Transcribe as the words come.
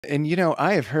And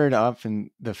I have heard often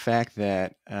the fact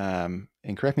that, and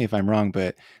correct me if I'm wrong,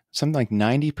 but something like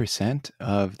 90%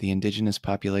 of the indigenous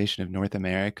population of North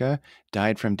America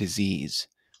died from disease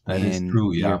That is when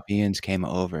true. Yeah. Europeans came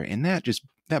over. And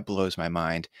that blows my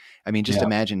mind. I mean, just Yeah.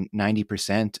 imagine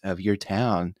 90% of your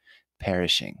town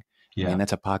perishing. I mean, Yeah.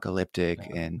 that's apocalyptic,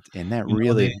 and that They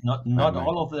really blew not my mind.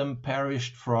 all of them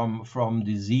perished from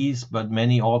disease, but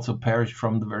many also perished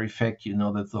from the very fact,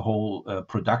 that the whole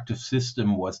productive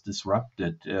system was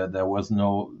disrupted. There was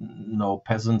no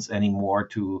peasants anymore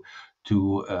to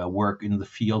work in the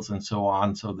fields and so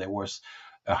on. So there was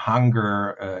a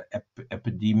hunger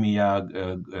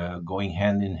epidemia going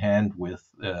hand in hand with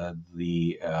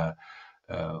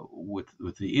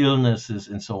with the illnesses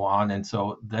and so on, and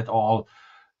so that all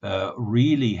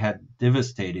really had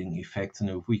devastating effects.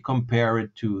 And if we compare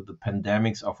it to the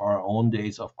pandemics of our own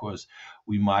days, of course,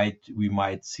 we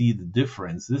might see the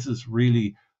difference. This is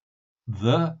really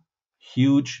the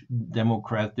huge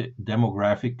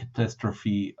demographic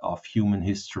catastrophe of human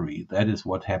history. That is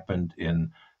what happened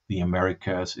in the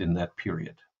Americas in that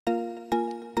period.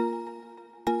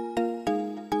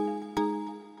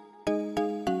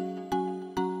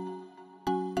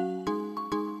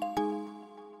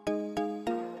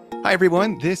 Hi,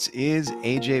 everyone. This is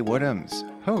AJ Woodhams,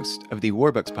 host of the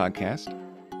Warbooks podcast,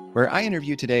 where I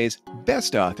interview today's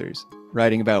best authors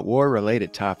writing about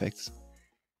war-related topics.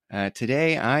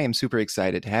 Today, I am super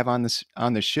excited to have on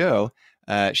the show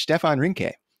Stefan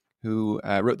Rinke, who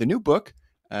wrote the new book,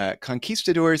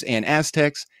 Conquistadors and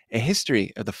Aztecs, A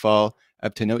History of the Fall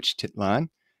of Tenochtitlan.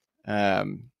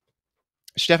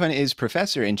 Stefan is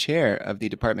professor and chair of the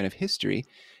Department of History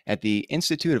at the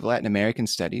Institute of Latin American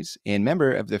Studies and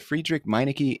member of the Friedrich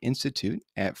Meinecke Institute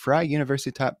at Freie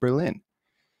Universität Berlin.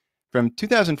 From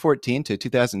 2014 to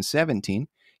 2017,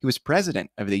 he was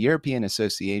president of the European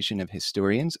Association of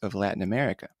Historians of Latin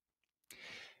America.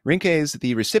 Rinke is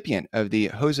the recipient of the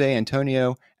Jose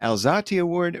Antonio Alzate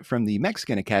Award from the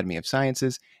Mexican Academy of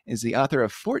Sciences, and is the author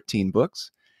of 14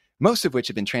 books, most of which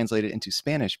have been translated into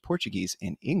Spanish, Portuguese,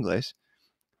 and English.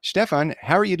 Stefan,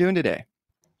 how are you doing today?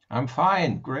 I'm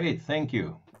fine. Great. Thank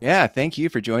you. Yeah, thank you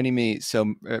for joining me.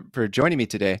 For joining me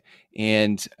today.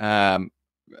 And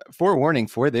forewarning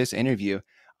for this interview,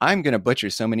 I'm going to butcher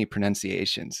so many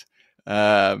pronunciations.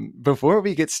 Before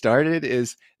we get started,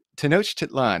 is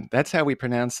Tenochtitlan? That's how we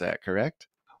pronounce that, correct?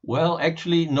 Well,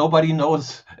 actually, nobody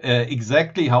knows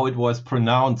exactly how it was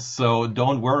pronounced, so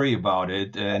don't worry about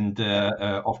it. And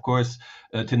of course,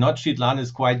 Tenochtitlan is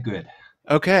quite good.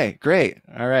 Okay, great.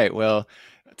 All right. Well,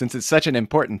 since it's such an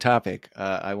important topic,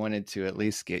 I wanted to at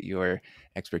least get your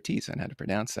expertise on how to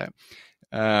pronounce that.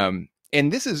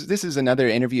 And this is another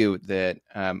interview that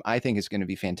I think is going to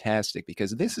be fantastic,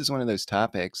 because this is one of those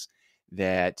topics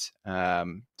that so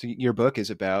your book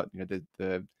is about, the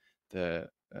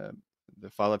uh, the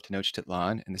fall of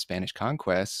Tenochtitlan and the Spanish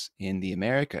conquests in the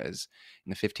Americas in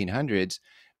the 1500s.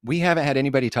 We haven't had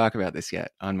anybody talk about this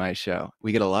yet on my show.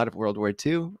 We get a lot of World War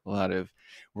II, a lot of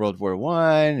World War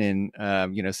I, and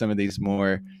some of these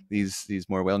more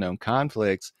well known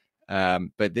conflicts.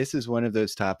 But this is one of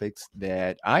those topics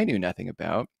that I knew nothing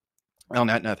about. Well,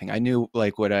 not nothing. I knew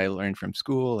like what I learned from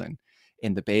school and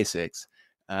in the basics.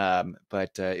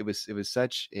 But it was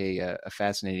such a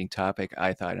fascinating topic,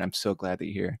 I thought, and I'm so glad that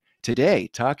you're here today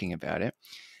talking about it.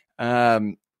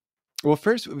 Um, well,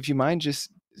 first, if you mind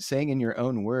just saying in your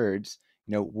own words,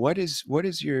 what is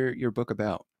your book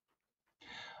about?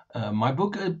 My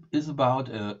book is about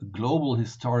a global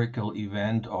historical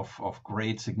event of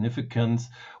great significance,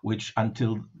 which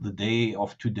until the day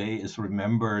of today is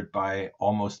remembered by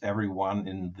almost everyone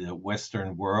in the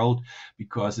Western world,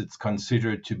 because it's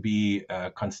considered to be a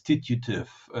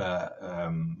constitutive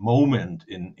moment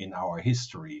in our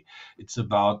history. It's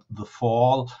about the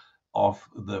fall of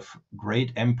the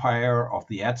great empire of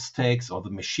the Aztecs or the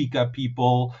Mexica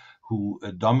people, who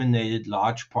dominated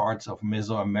large parts of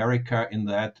Mesoamerica in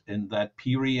that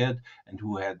period, and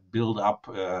who had built up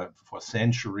for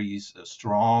centuries a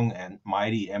strong and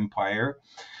mighty empire.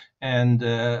 And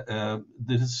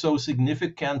this is so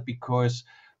significant because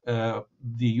the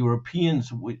Europeans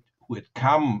who had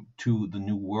come to the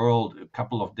New World a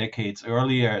couple of decades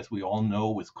earlier, as we all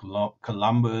know, with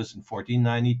Columbus in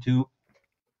 1492,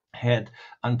 had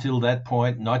until that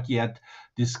point not yet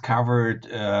discovered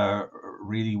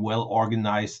really well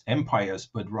organized empires,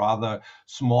 but rather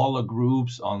smaller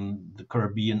groups on the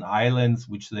Caribbean islands,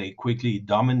 which they quickly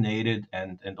dominated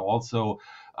and also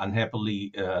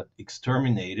unhappily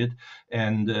exterminated.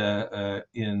 And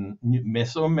in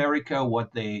Mesoamerica,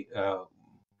 what they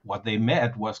what they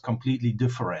met was completely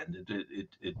different.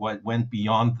 It went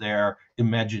beyond their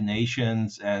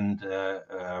imaginations, and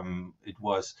it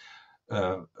was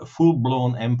a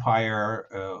full-blown empire,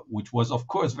 which was, of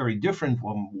course, very different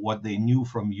from what they knew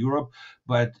from Europe,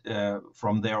 but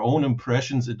from their own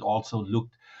impressions, it also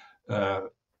looked uh,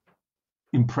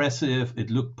 impressive. It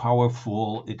looked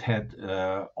powerful. It had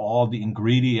all the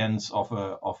ingredients of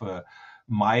a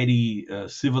mighty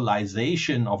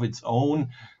civilization of its own.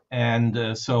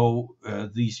 And so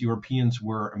these Europeans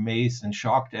were amazed and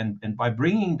shocked. And by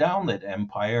bringing down that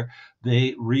empire,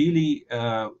 they really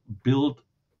built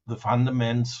the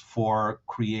fundaments for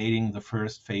creating the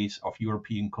first phase of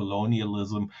European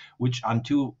colonialism, which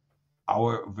until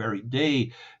our very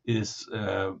day is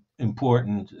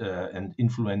important and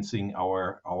influencing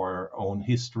our own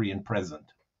history and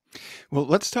present. Well,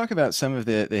 let's talk about some of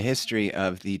the history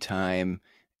of the time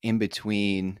in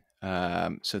between.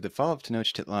 So the fall of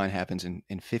Tenochtitlan happens in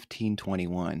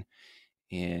 1521,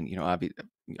 and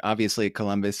obviously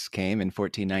Columbus came in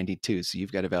 1492. So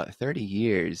you've got about 30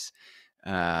 years,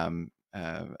 a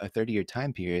 30-year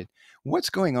time period.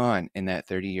 What's going on in that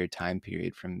 30-year time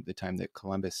period from the time that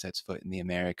Columbus sets foot in the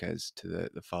Americas to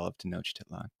the fall of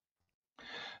Tenochtitlan?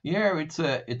 Yeah,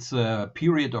 it's a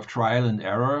period of trial and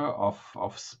error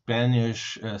of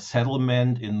Spanish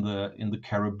settlement in the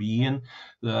Caribbean.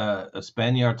 The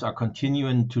Spaniards are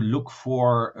continuing to look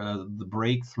for the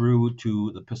breakthrough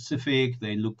to the Pacific.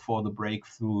 They look for the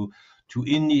breakthrough to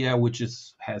India, which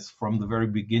has from the very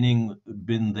beginning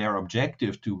been their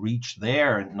objective, to reach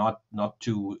there and not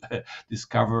to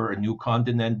discover a new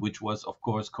continent, which was of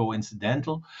course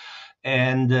coincidental.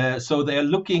 And so they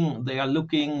are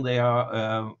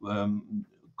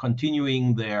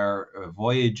continuing their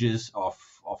voyages of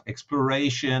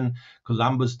exploration.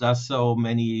 Columbus does so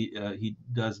many, he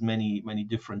does many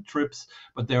different trips,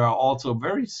 but there are also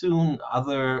very soon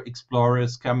other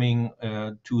explorers coming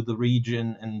to the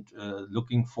region and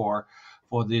looking for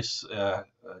this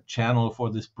channel,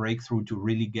 for this breakthrough to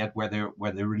really get where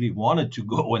they really wanted to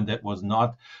go, and that was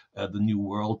not the New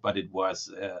World, but it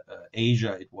was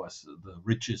Asia. It was the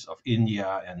riches of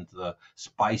India and the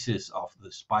spices of the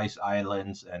Spice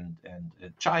Islands and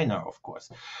China, of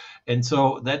course. And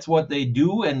so that's what they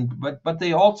do. And but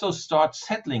they also start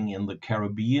settling in the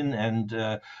Caribbean,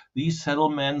 and these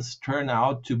settlements turn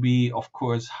out to be, of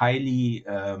course, highly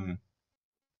um,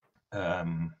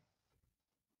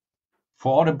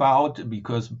 thought about,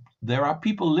 because there are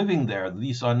people living there.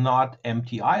 These are not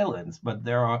empty islands, but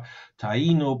there are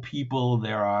Taino people,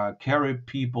 there are Carib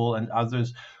people, and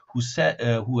others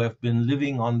who have been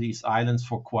living on these islands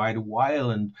for quite a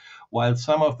while. And while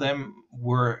some of them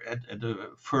were at the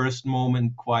first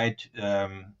moment quite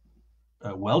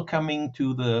welcoming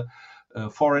to the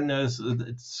foreigners,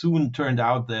 it soon turned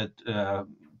out that uh,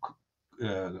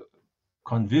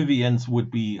 convivience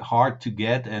would be hard to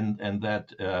get, and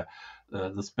that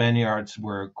the Spaniards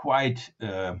were quite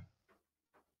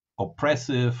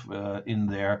oppressive in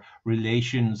their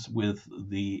relations with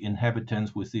the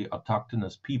inhabitants, with the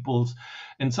autochthonous peoples.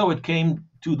 And so it came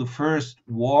to the first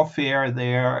warfare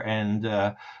there.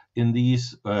 And in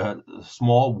these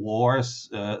small wars,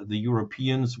 the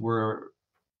Europeans were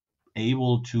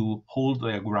able to hold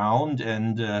their ground,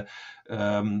 and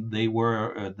they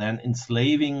were then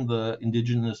enslaving the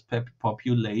indigenous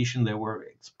population. They were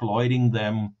exploiting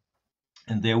them,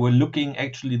 and they were looking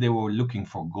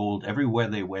for gold everywhere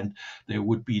they went. They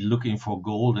would be looking for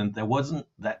gold, and there wasn't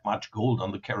that much gold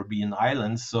on the Caribbean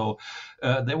islands. So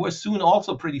they were soon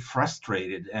also pretty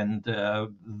frustrated, and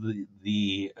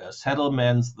the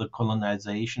settlements, the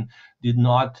colonization, did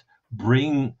not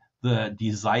bring the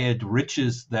desired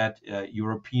riches that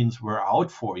Europeans were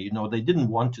out for. They didn't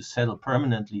want to settle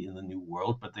permanently in the New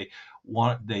World, but they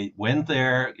went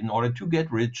there in order to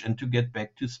get rich and to get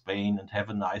back to Spain and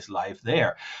have a nice life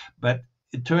there. But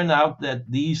it turned out that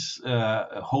these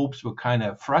hopes were kind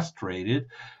of frustrated,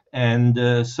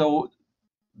 and so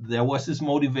there was this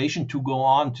motivation to go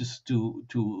on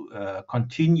to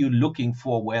continue looking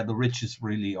for where the riches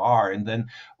really are. And then,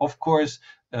 of course,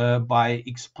 by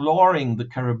exploring the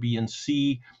Caribbean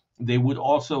Sea, they would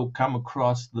also come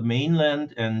across the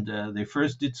mainland, and they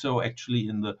first did so actually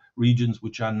in the regions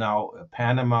which are now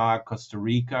Panama, Costa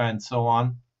Rica, and so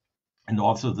on, and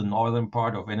also the northern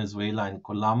part of Venezuela and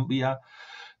Colombia.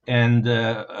 And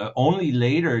only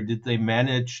later did they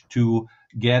manage to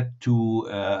get to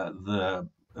the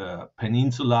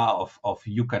peninsula of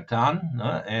Yucatan.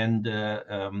 And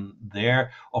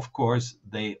there, of course,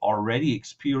 they already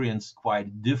experienced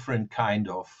quite different kind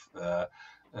of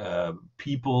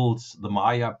peoples, the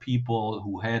Maya people,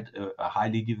 who had a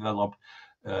highly developed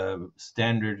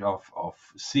standard of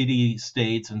city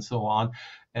states and so on,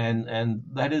 and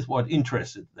that is what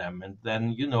interested them. And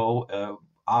then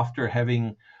after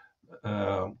having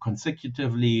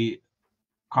consecutively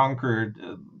conquered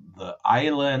the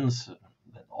islands,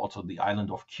 also the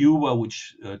island of Cuba,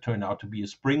 which turned out to be a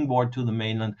springboard to the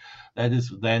mainland. That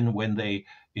is then when they,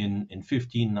 in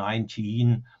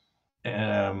 1519,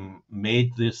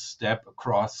 made this step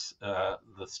across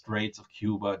the Straits of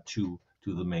Cuba to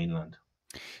the mainland.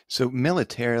 So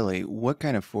militarily, what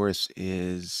kind of force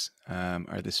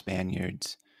are the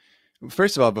Spaniards?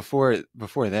 First of all, before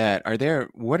that,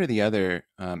 what are the other?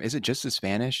 Is it just the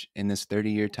Spanish in this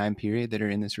 30-year time period that are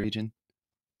in this region?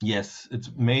 Yes,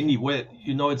 it's mainly where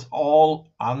it's all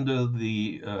under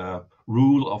the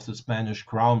rule of the Spanish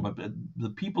crown. But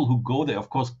the people who go there, of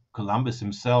course, Columbus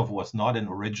himself was not an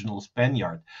original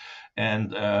Spaniard, and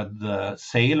the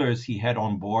sailors he had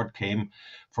on board came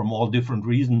from all different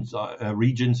regions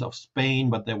of Spain.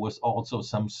 But there was also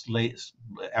some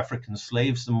African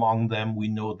slaves among them. We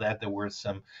know that there were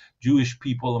some Jewish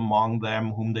people among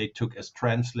them whom they took as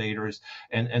translators,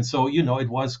 and so it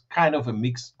was kind of a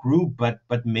mixed group.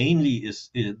 But mainly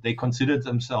they considered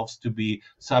themselves to be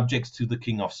subjects to the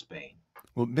King of Spain.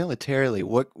 Well, militarily,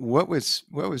 what was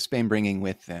Spain bringing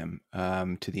with them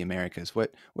to the Americas?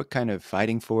 What kind of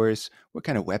fighting force? What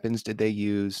kind of weapons did they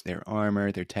use? Their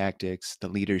armor, their tactics, the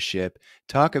leadership.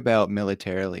 Talk about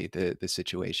militarily the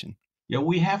situation. Yeah,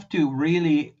 we have to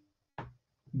really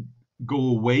go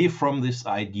away from this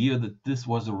idea that this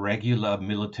was a regular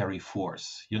military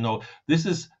force. This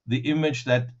is the image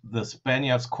that the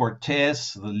Spaniards,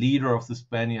 Cortés, the leader of the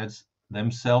Spaniards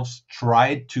themselves,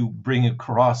 tried to bring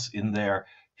across in their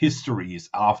histories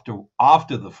after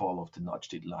the fall of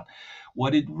Tenochtitlan.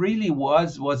 What it really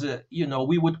was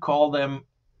we would call them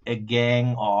a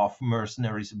gang of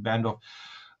mercenaries, a band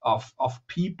of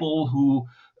people who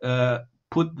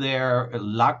put their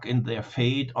luck and their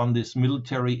fate on this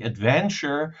military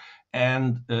adventure,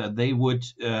 and they would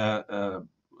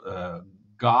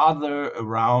gather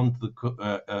around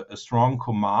a strong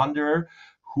commander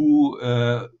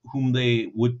whom they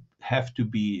would have to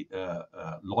be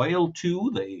loyal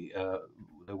to. They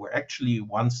were actually,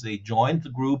 once they joined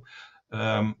the group,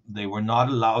 they were not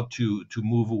allowed to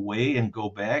move away and go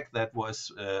back. That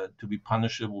was to be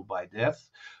punishable by death.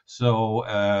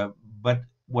 So, but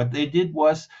what they did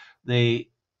was they,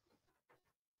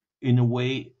 in a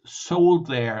way, sold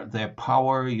their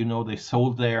power. They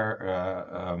sold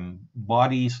their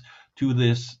bodies to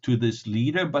this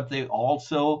leader, but they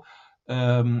also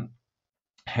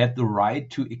had the right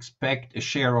to expect a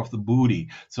share of the booty.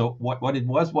 So what it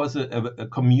was a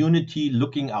community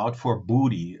looking out for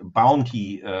booty,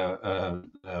 bounty, a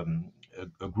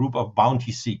group of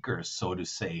bounty seekers, so to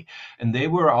say. And they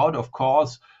were out, of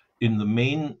course, in the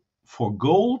main for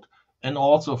gold, and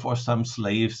also for some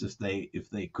slaves if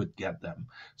they could get them.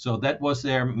 So that was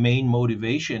their main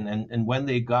motivation. And when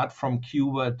they got from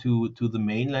Cuba to the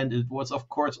mainland, it was, of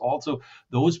course, also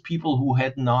those people who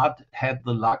had not had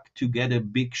the luck to get a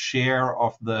big share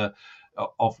of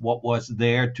what was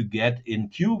there to get in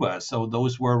Cuba. So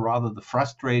those were rather the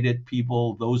frustrated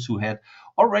people, those who had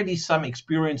already some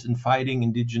experience in fighting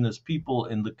indigenous people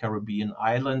in the Caribbean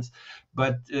islands,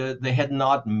 but they had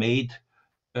not made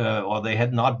or they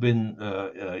had not been,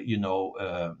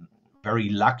 very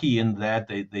lucky in that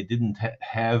they didn't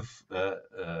have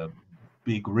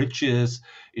big riches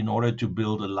in order to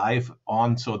build a life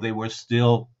on. So they were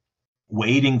still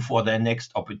waiting for their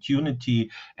next opportunity,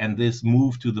 and this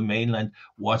move to the mainland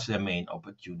was their main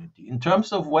opportunity. In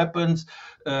terms of weapons,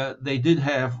 they did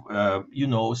have,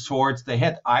 swords. They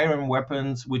had iron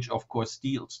weapons, which of course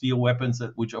steel weapons,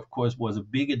 which of course was a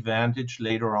big advantage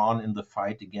later on in the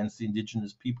fight against the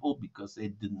indigenous people, because they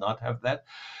did not have that.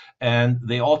 And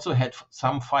they also had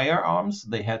some firearms.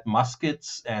 They had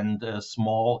muskets and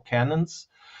small cannons.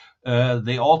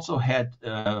 They also had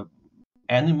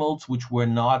animals which were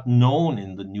not known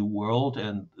in the New World,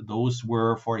 and those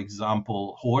were, for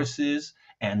example, horses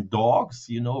and dogs.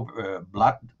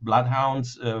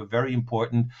 Bloodhounds, very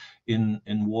important in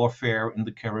warfare in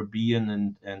the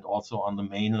Caribbean and also on the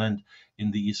mainland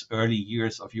in these early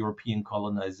years of European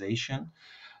colonization.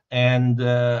 And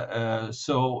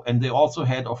and they also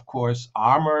had, of course,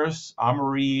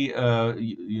 armory,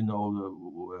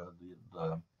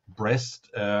 the breast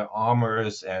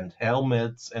armors and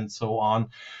helmets and so on.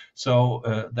 So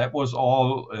that was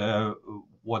all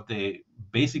what they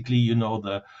basically,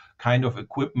 the kind of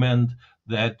equipment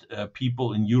that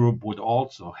people in Europe would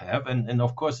also have. And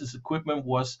of course, this equipment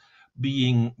was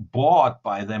being bought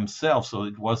by themselves. So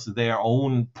it was their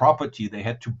own property. They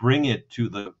had to bring it to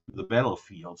the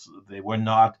battlefields. They were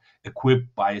not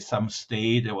equipped by some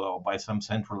state or by some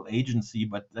central agency,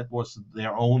 but that was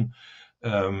their own.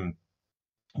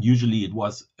 Usually it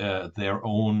was their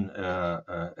own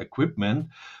equipment.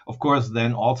 Of course,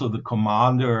 then also the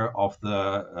commander of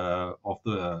the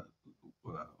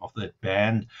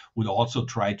band would also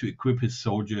try to equip his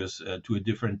soldiers to a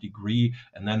different degree,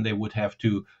 and then they would have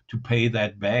to pay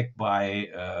that back by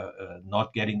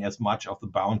not getting as much of the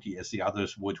bounty as the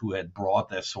others would, who had brought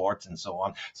their swords and so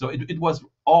on. So it was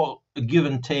all a give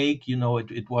and take.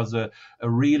 It was a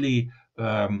really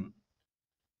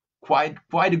quite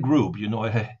a group,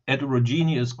 a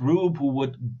heterogeneous group who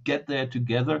would get there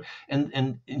together,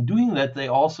 and in doing that they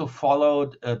also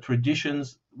followed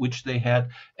traditions which they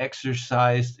had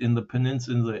exercised in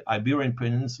the Iberian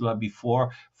Peninsula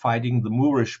before fighting the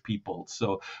Moorish people.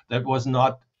 So that was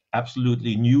not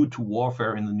absolutely new to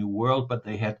warfare in the New World, but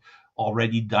they had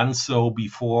already done so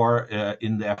before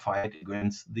in their fight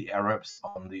against the Arabs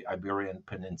on the Iberian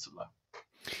Peninsula.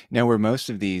 Now, were most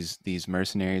of these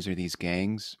mercenaries or these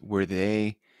gangs, were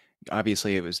they,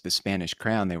 obviously it was the Spanish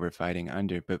crown they were fighting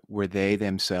under, but were they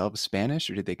themselves Spanish,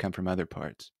 or did they come from other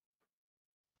parts?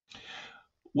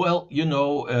 Well,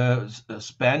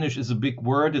 Spanish is a big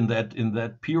word in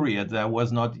that period. There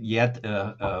was not yet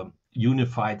a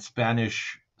unified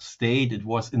Spanish state. It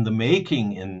was in the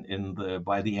making.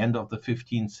 By the end of the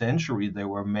 15th century, there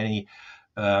were many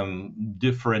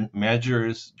different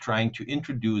measures trying to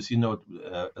introduce,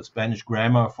 a Spanish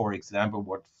grammar, for example,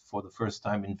 what for the first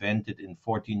time invented in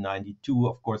 1492.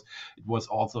 Of course, it was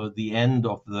also the end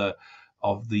of the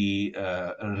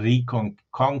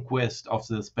reconquest of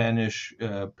the Spanish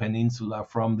peninsula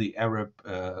from the Arab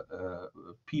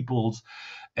peoples.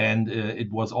 And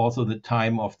it was also the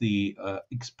time of the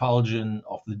expulsion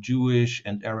of the Jewish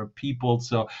and Arab people.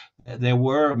 So there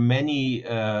were many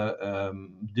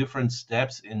different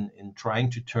steps in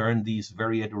trying to turn these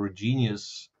very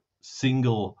heterogeneous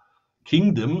single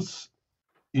kingdoms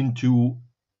into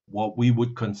what we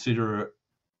would consider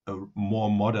a more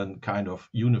modern kind of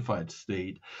unified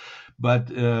state.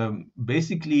 But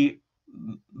basically,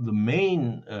 the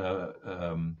main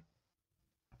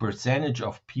percentage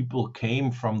of people came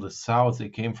from the south. They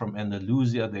came from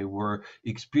Andalusia. They were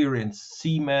experienced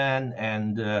seamen,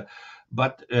 and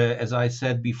but as I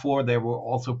said before, there were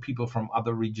also people from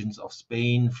other regions of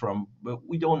Spain.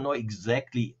 We don't know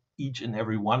exactly each and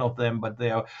every one of them, but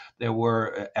there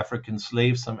were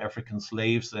some African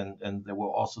slaves, and there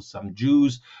were also some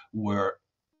Jews who were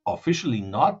officially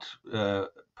not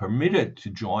permitted to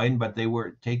join, but they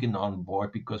were taken on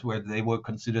board because they were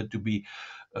considered to be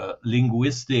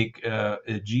linguistic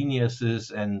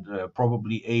geniuses, and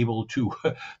probably able to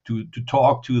to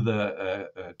talk to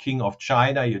the king of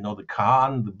China, the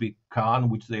Khan, the big Khan,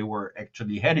 which they were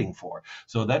actually heading for.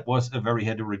 So that was a very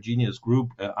heterogeneous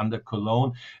group under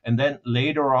Cologne. And then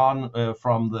later on,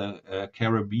 from the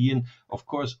Caribbean, of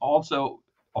course, also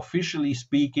officially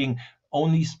speaking,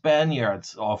 only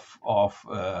Spaniards of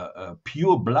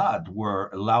pure blood were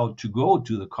allowed to go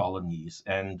to the colonies,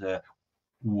 and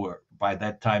were by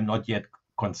that time not yet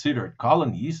considered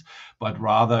colonies, but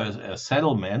rather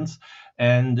settlements.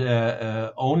 And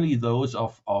only those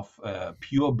of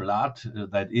pure blood,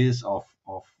 that is, of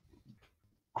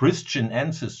Christian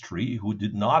ancestry, who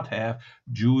did not have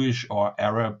Jewish or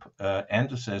Arab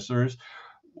ancestors,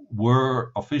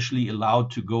 were officially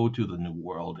allowed to go to the New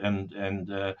World.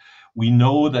 And we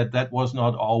know that was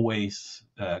not always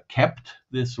kept,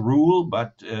 this rule,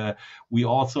 but we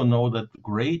also know that the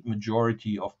great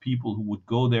majority of people who would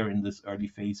go there in this early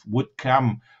phase would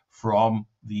come from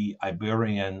the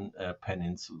Iberian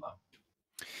Peninsula.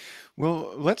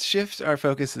 Well, let's shift our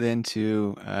focus then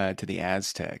to the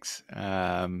Aztecs.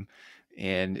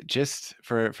 And just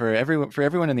for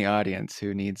everyone in the audience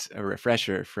who needs a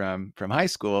refresher from high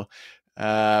school,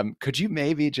 could you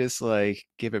maybe just like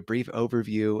give a brief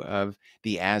overview of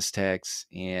the Aztecs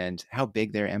and how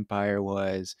big their empire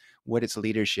was, what its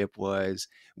leadership was,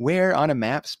 where on a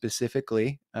map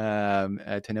specifically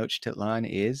Tenochtitlan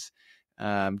is?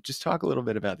 Just talk a little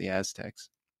bit about the Aztecs.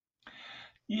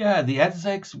 Yeah, the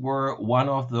Aztecs were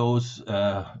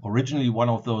originally one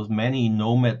of those many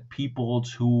nomad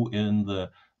peoples who, in the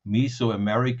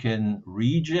Mesoamerican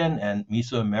region, and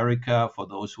Mesoamerica, for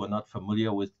those who are not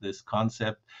familiar with this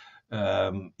concept,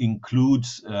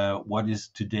 includes what is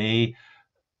today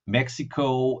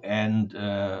Mexico, and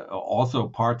also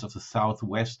parts of the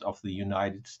southwest of the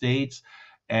United States,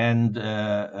 and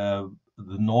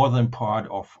the northern part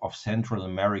of Central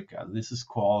America. This is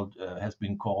has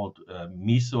been called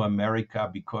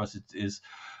Mesoamerica, because it is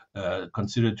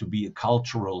considered to be a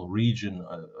cultural region,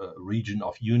 a region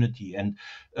of unity. And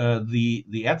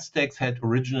the Aztecs had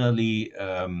originally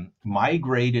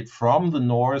migrated from the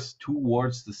north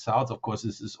towards the south. Of course,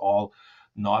 this is all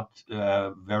not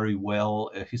very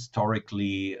well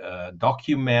historically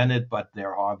documented, but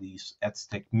there are these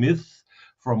Aztec myths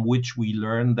from which we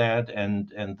learn that,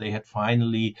 and they had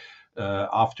finally,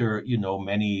 after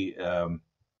many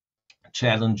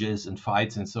challenges and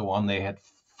fights and so on, they had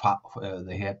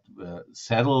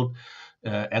settled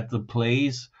at the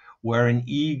place where an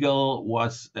eagle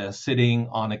was sitting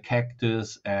on a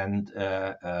cactus and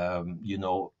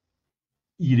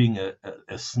eating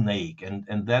a snake,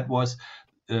 and that was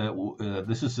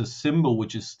this is a symbol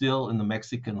which is still in the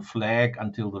Mexican flag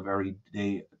until the very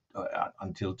day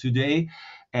until today,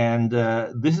 and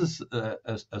this is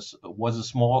was a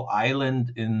small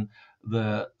island in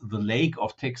the lake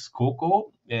of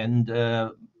Texcoco, and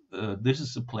this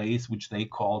is a place which they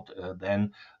called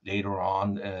then later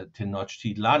on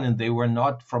Tenochtitlan, and they were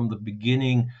not from the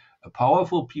beginning a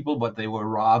powerful people, but they were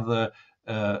rather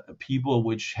people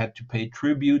which had to pay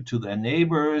tribute to their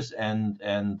neighbors, and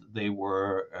they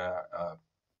were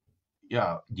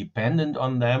dependent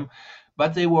on them.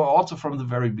 But they were also from the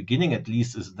very beginning, at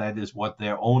least that is what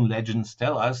their own legends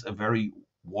tell us, a very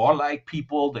warlike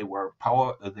people. They were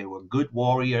good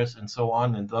warriors and so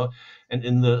on. And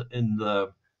in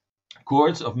the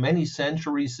course of many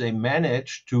centuries, they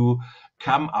managed to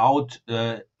come out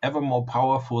ever more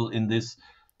powerful in this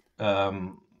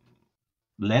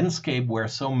landscape where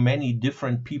so many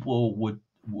different people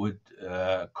would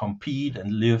compete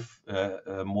and live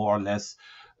more or less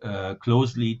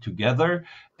closely together,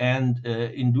 and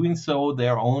in doing so,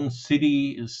 their own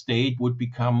city state would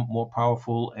become more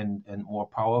powerful and more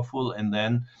powerful, and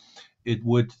then it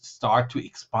would start to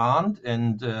expand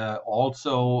and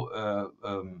also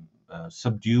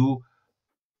subdue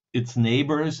its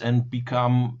neighbors and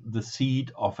become the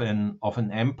seat of an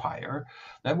empire.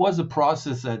 That was a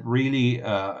process that really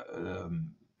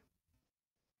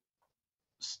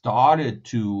started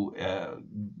to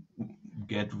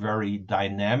get very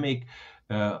dynamic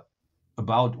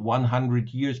about 100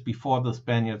 years before the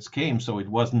Spaniards came. So it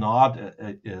was not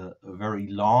a very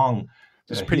long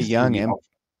It's pretty history young. of.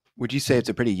 Would you say it's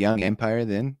a pretty young empire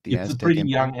then, the It's a Aztec pretty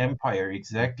Empire? young empire,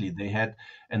 exactly.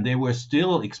 They were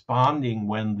still expanding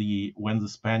when the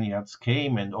Spaniards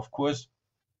came, and of course,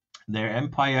 their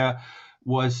empire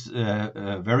was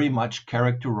very much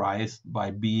characterized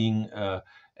by being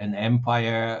an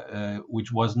empire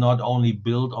which was not only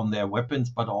built on their weapons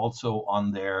but also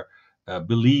on their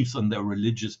beliefs, on their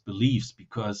religious beliefs,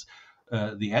 because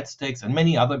the Aztecs and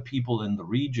many other people in the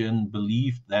region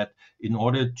believed that in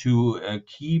order to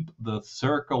keep the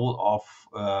circle of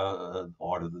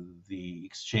or the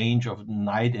exchange of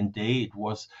night and day, it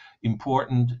was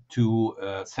important to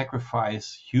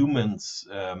sacrifice humans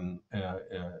and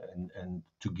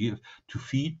to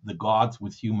feed the gods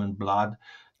with human blood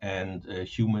and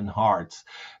human hearts.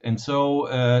 And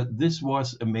so this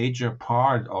was a major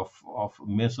part of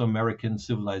Mesoamerican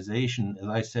civilization. As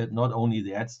I said, not only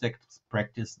the Aztecs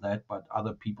practiced that, but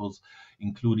other peoples,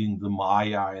 including the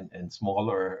Maya and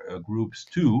smaller groups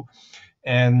too.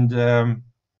 And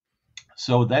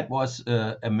so that was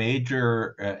a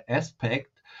major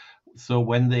aspect. So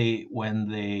when they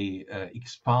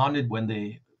expanded, when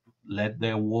they led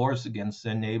their wars against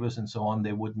their neighbors and so on,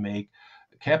 they would make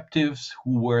captives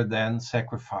who were then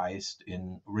sacrificed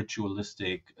in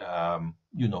ritualistic,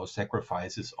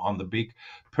 sacrifices on the big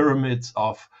pyramids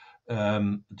of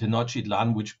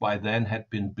Tenochtitlan, which by then had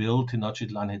been built.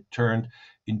 Tenochtitlan had turned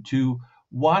into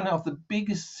one of the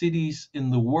biggest cities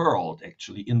in the world,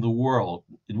 actually, in the world.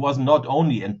 It was not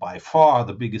only and by far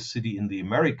the biggest city in the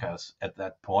Americas at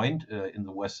that point in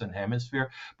the Western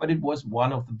Hemisphere, but it was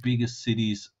one of the biggest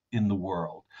cities in the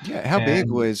world. Yeah, how big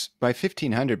And was by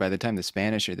 1500, by the time the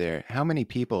Spanish are there, how many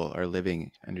people are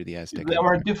living under the Aztec there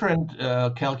are Empire? different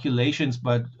calculations,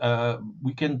 but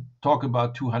we can talk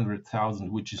about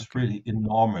 200,000, which is Okay. really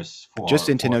enormous Just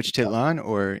for in Tenochtitlan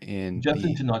or in just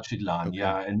in the Tenochtitlan, okay.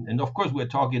 yeah, and of course we're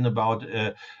talking about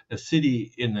a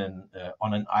city in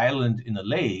on an island in a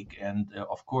lake, and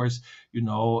of course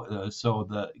so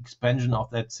the expansion of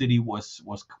that city was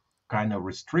kind of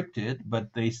restricted,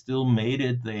 but they still made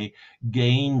it. They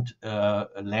gained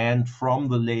land from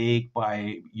the lake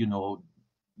by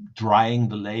drying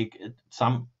the lake at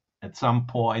some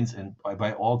points, and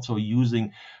by also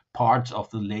using parts of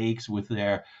the lakes with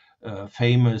their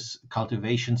famous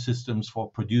cultivation systems for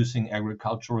producing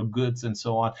agricultural goods and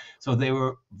so on. So they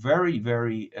were very,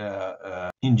 very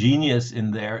ingenious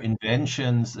in their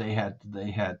inventions.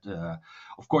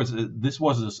 Of course, this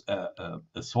was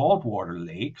a saltwater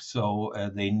lake, so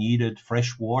they needed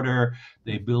fresh water.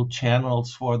 They built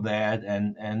channels for that,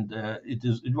 and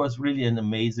it was really an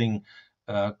amazing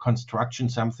construction,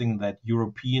 something that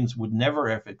Europeans would never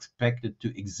have expected to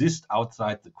exist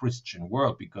outside the Christian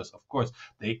world, because, of course,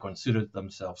 they considered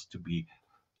themselves to be,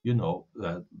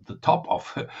 the top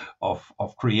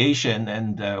of creation.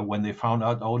 And when they found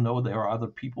out, oh no, there are other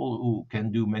people who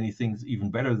can do many things even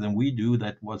better than we do,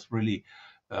 that was really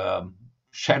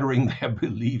shattering their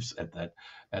beliefs at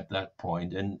that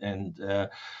point. And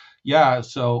yeah,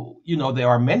 so there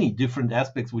are many different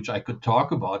aspects which I could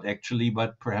talk about actually,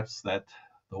 but perhaps that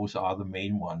those are the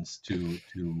main ones to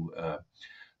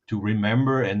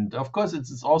remember. And of course,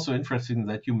 it's also interesting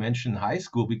that you mentioned high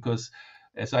school, because,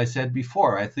 as I said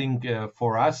before, I think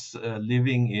for us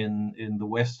living in the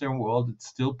Western world, it's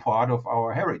still part of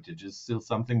our heritage. It's still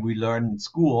something we learn in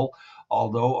school.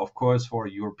 Although, of course, for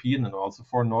a European and also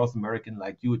for a North American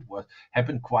like you, it was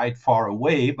happened quite far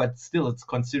away, but still, it's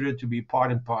considered to be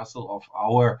part and parcel of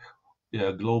our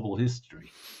global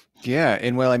history. Yeah,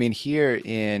 and well, I mean, here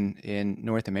in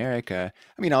North America,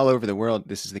 I mean, all over the world,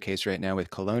 this is the case right now with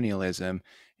colonialism.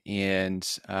 And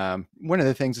one of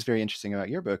the things that's very interesting about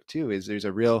your book too is there's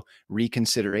a real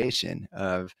reconsideration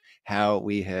of how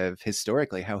we have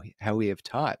historically how we have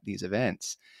taught these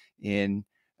events in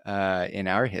in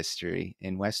our history,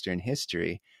 in Western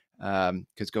history.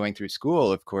 Because going through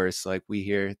school, of course, like we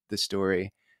hear the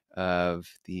story of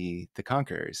the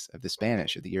conquerors, of the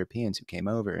Spanish, of the Europeans who came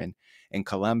over, and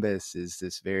Columbus is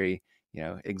this very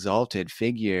exalted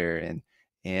figure,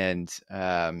 and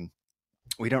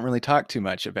we don't really talk too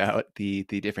much about the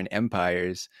different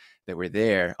empires that were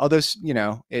there. Although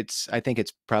it's I think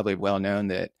it's probably well known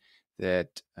that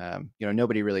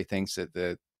nobody really thinks that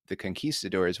the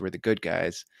conquistadors were the good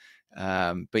guys,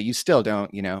 but you still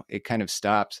don't it kind of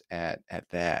stops at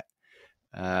that.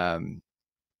 Um,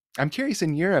 I'm curious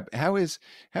in Europe, how is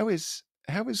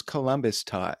Columbus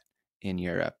taught in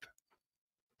Europe?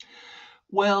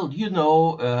 Well,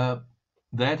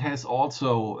 that has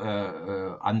also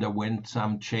underwent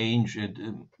some change.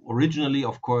 Originally,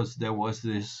 of course, there was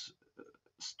this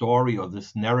story or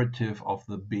this narrative of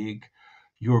the big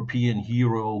European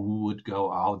hero who would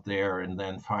go out there and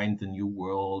then find the new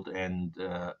world and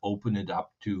open it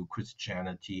up to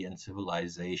Christianity and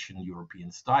civilization,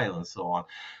 European style, and so on.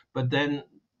 But then,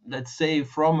 let's say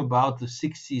from about the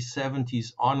 60s,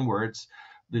 70s onwards,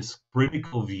 this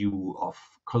critical view of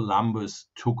Columbus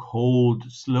took hold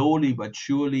slowly but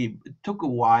surely. It took a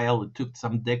while, it took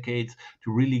some decades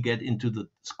to really get into the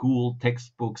school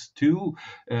textbooks too.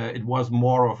 It was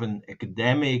more of an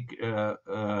academic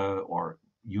or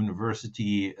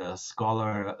university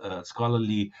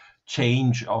scholarly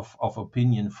change of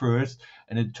opinion first,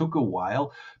 and it took a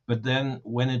while. But then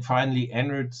when it finally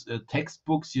entered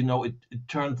textbooks, it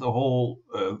turned the whole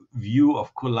view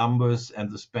of Columbus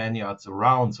and the Spaniards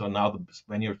around. So now the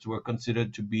Spaniards were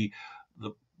considered to be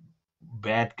the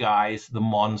bad guys, the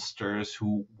monsters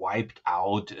who wiped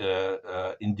out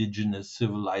indigenous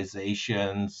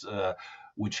civilizations,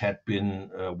 which had been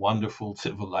wonderful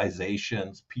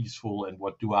civilizations, peaceful, and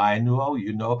what do I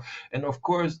know. And of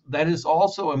course, that is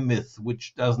also a myth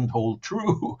which doesn't hold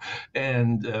true.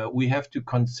 And we have to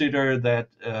consider that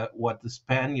what the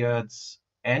Spaniards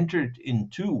entered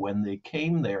into when they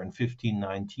came there in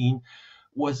 1519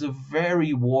 was a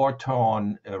very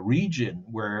war-torn region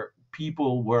where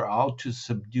people were out to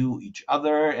subdue each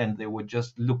other, and they were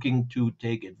just looking to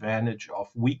take advantage of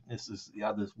weaknesses the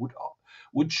others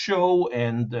would show,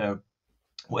 and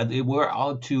where they were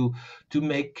out to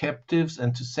make captives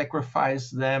and to sacrifice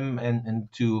them,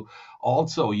 and to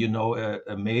also,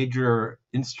 a major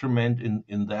instrument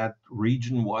in that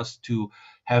region was to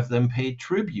have them pay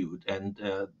tribute, and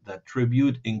that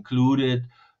tribute included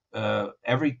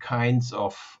every kinds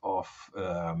of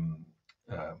um,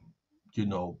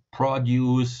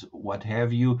 produce, what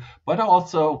have you, but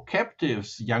also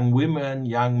captives, young women,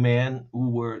 young men who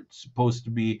were supposed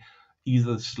to be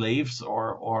either slaves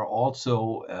or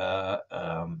also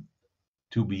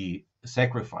to be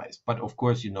sacrificed. But of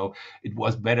course, it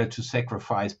was better to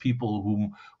sacrifice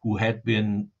people who had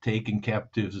been taken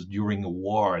captives during a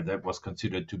war. That was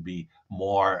considered to be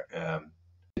more.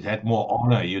 It had more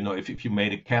honor, if you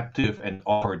made a captive and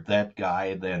offered that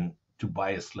guy, then to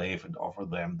buy a slave and offer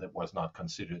them, that was not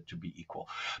considered to be equal.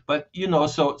 But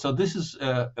so this is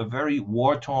a very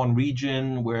war-torn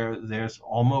region where there's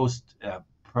almost a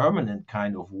permanent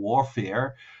kind of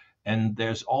warfare, And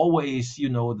there's always,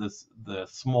 the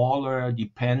smaller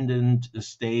dependent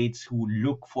states who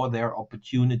look for their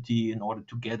opportunity in order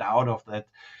to get out of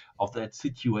that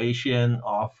situation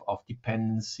of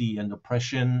dependency and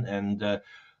oppression. And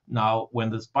now, when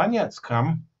the Spaniards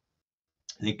come,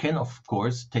 they can, of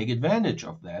course, take advantage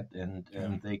of that, Yeah.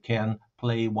 and they can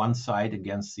play one side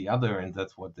against the other, and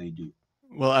that's what they do.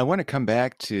 Well, I want to come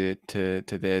back to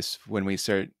this when we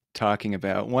start talking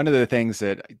about one of the things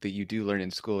that you do learn in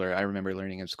school, or I remember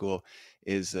learning in school,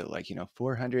 is that, like,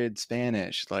 400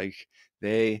 Spanish, like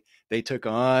they took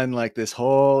on like this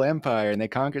whole empire and they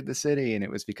conquered the city, and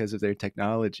it was because of their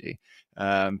technology.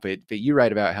 But you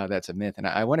write about how that's a myth, and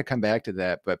I want to come back to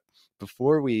that. But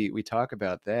before we talk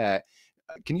about that,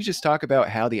 can you just talk about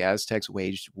how the Aztecs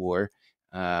waged war,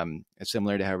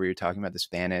 similar to how we were talking about the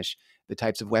Spanish? The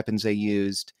types of weapons they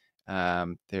used,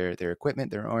 their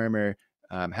equipment, their armor.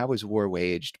 How was war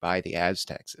waged by the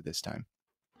Aztecs at this time?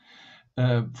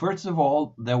 First of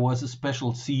all, there was a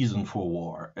special season for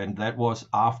war, and that was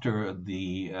after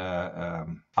the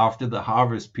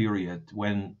harvest period,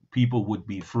 when people would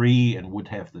be free and would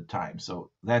have the time.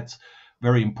 So that's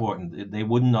very important. They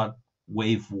would not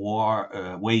wage war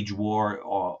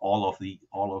all of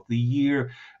the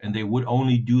year, and they would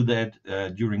only do that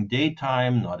during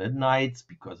daytime, not at nights,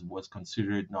 because it was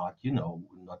considered not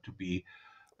to be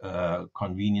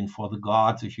convenient for the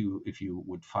gods if you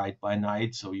would fight by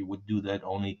night. So you would do that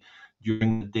only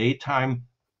during the daytime.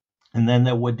 And then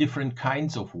there were different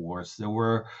kinds of wars. There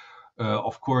were,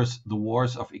 of course, the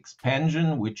wars of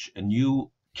expansion, which a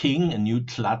new king, a new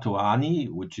Tlatoani,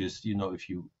 which is, if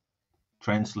you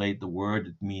translate the word,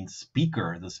 it means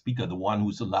speaker, the one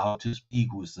who's allowed to speak,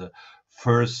 who's the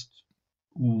first,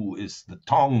 who is the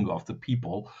tongue of the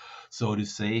people, so to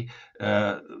say,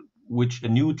 which a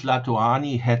new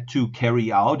Tlatoani had to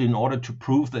carry out in order to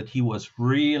prove that he was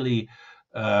really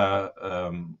uh,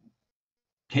 um,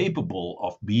 capable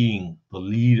of being the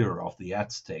leader of the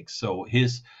Aztecs. So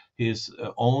his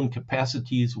own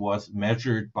capacities was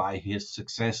measured by his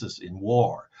successes in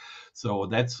war. So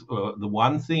that's the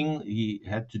one thing. He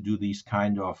had to do these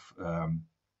kind of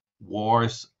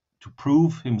wars to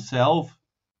prove himself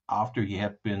after he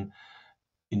had been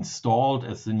installed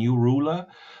as the new ruler.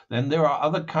 Then there are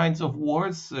other kinds of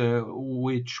wars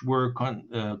which were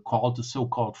called the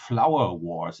so-called flower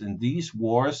wars. And these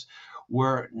wars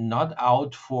were not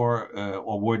out for,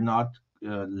 or were not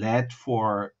led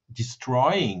for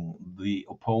destroying the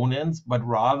opponents, but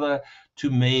rather to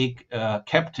make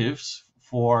captives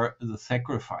for the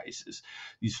sacrifices.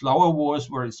 These flower wars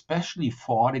were especially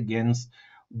fought against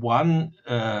one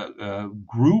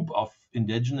group of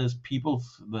indigenous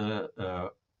peoples,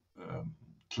 the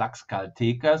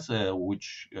Tlaxcaltecas,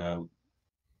 which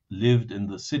lived in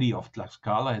the city of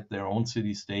Tlaxcala, had their own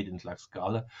city-state in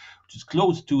Tlaxcala, which is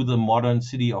close to the modern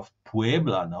city of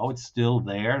Puebla now. It's still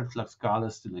there.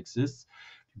 Tlaxcala still exists.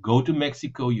 Go to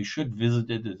Mexico, you should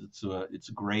visit it. It's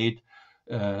a great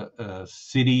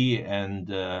city, and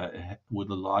with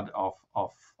a lot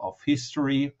of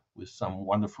history, with some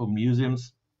wonderful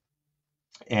museums.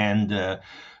 And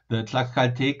the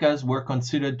Tlaxcaltecas were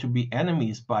considered to be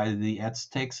enemies by the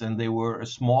Aztecs, and they were a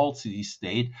small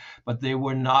city-state, but they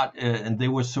were not, and they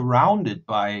were surrounded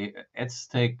by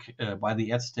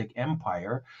the Aztec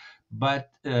Empire,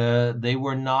 but they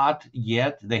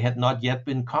had not yet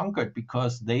been conquered,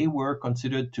 because they were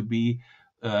considered to be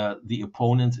the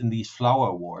opponents in these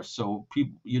flower wars. So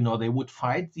people, they would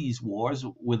fight these wars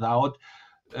without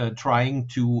trying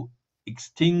to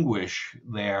extinguish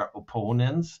their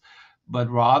opponents, but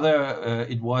rather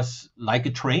it was like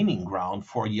a training ground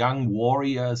for young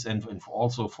warriors, and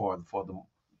also for the more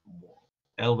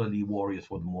elderly warriors,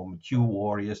 for the more mature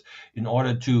warriors, in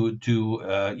order to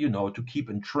keep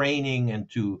in training and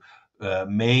to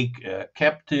make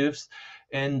captives.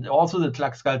 And also the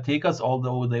Tlaxcaltecas,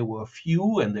 although they were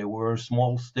few and they were a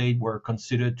small state, were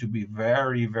considered to be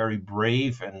very, very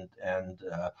brave and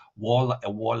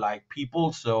warlike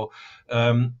people. So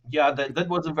yeah, that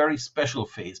was a very special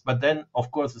phase. But then,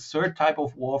 of course, the third type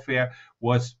of warfare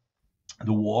was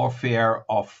the warfare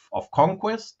of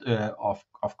conquest, of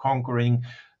conquering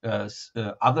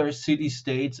other city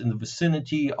states in the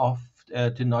vicinity of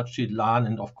Tenochtitlan.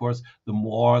 And of course, the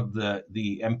more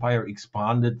the empire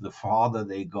expanded, the farther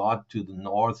they got to the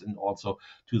north and also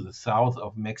to the south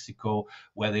of Mexico,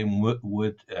 where they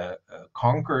would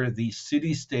conquer these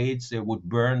city states. They would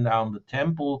burn down the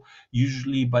temple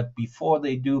usually, but before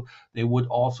they do, they would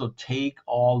also take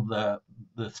all the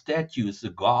statues,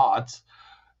 the gods,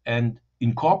 and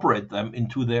incorporate them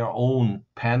into their own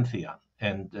pantheon.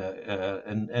 And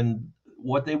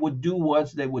what they would do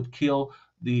was they would kill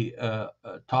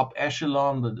top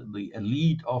echelon, the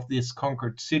elite of this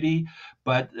conquered city,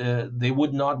 but they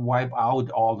would not wipe out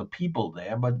all the people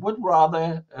there, but would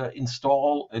rather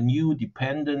install a new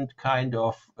dependent kind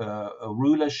of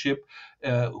rulership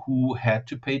who had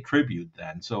to pay tribute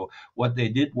then. So what they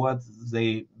did was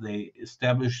they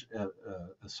established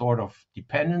a sort of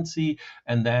dependency,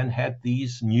 and then had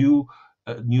these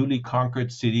newly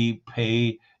conquered city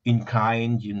pay in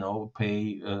kind,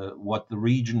 pay what the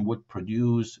region would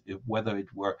produce, whether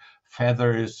it were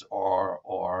feathers or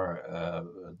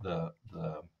the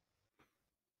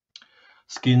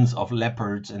skins of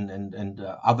leopards and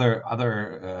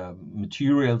other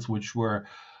materials which were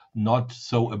not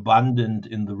so abundant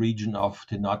in the region of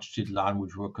Tenochtitlan,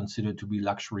 which were considered to be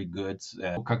luxury goods.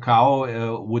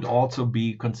 Cacao would also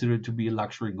be considered to be a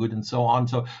luxury good, and so on.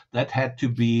 So that had to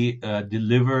be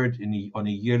delivered on a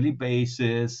yearly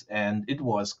basis, and it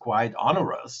was quite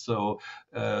onerous. So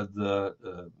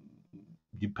the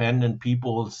dependent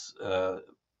peoples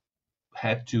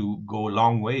had to go a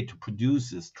long way to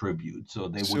produce this tribute, so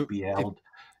they would So be held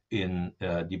in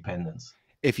dependence.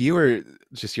 if you were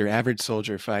just your average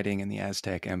soldier fighting in the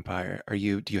Aztec Empire, do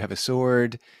you have a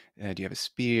sword? Do you have a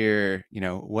spear?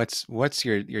 What's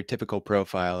your typical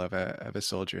profile of a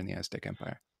soldier in the Aztec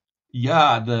Empire?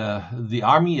 Yeah, the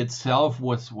army itself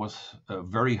was a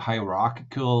very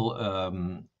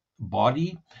hierarchical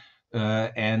body,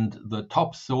 and the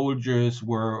top soldiers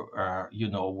were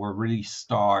really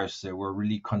stars. They were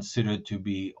really considered to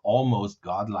be almost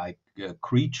godlike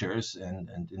creatures and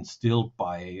instilled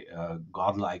by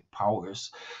godlike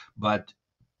powers. But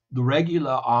the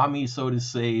regular army, so to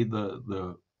say,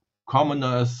 the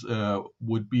commoners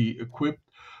would be equipped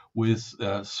with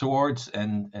swords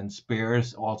and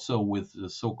spears, also with the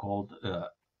so-called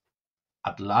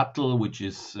atlatl, which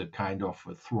is a kind of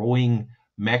a throwing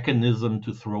mechanism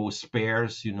to throw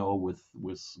spears,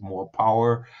 with more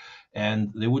power.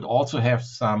 And they would also have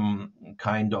some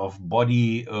kind of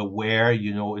body wear,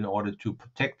 in order to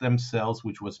protect themselves,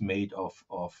 which was made of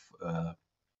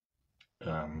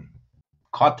um,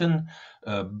 cotton,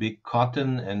 big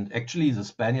cotton. And actually, the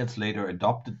Spaniards later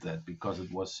adopted that because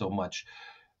it was so much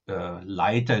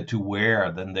lighter to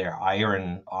wear than their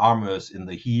iron armors in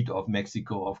the heat of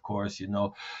Mexico, of course,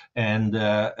 and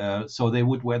so they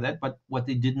would wear that. But what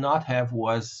they did not have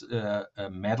was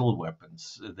metal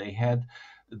weapons.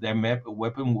 Their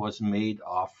weapon was made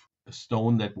of a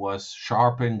stone that was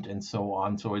sharpened and so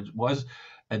on. So it was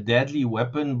a deadly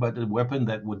weapon, but a weapon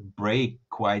that would break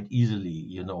quite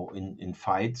easily, in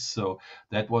fights. So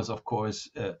that was, of course,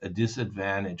 a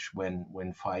disadvantage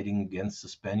when fighting against the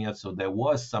Spaniards. So there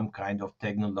was some kind of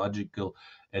technological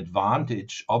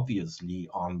advantage, obviously,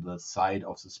 on the side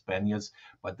of the Spaniards,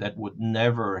 but that would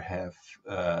never have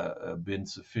been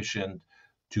sufficient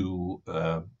to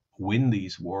win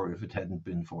these wars if it hadn't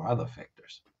been for other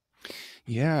factors.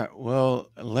 Yeah, well,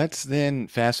 let's then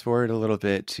fast forward a little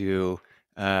bit to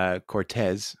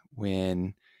Cortés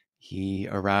when he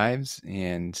arrives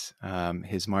and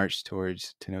his march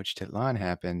towards Tenochtitlan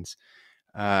happens.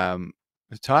 Um,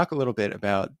 Talk a little bit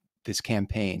about this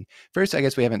campaign. First, I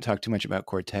guess we haven't talked too much about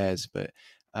Cortés, but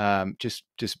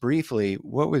just briefly,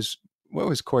 what was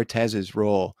Cortés's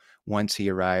role once he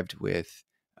arrived with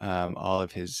all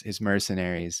of his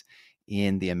mercenaries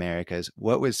in the Americas?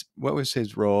 What was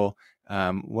his role?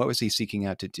 What was he seeking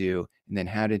out to do? And then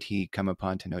how did he come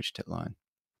upon Tenochtitlan?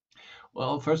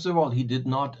 Well, first of all, he did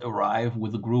not arrive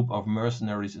with a group of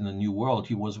mercenaries in the New World.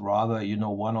 He was rather,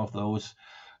 one of those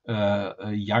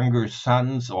younger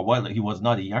sons, or well, he was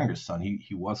not a younger son.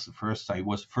 He was the first son. He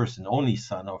was the first and only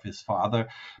son of his father,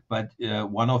 but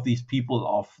one of these people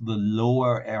of the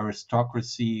lower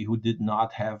aristocracy who did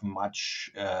not have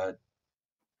much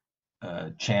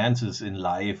chances in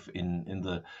life in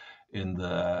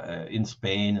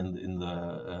Spain and in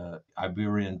the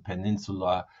Iberian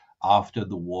Peninsula after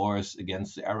the wars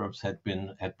against the Arabs had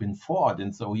been fought.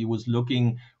 And so he was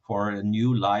looking for a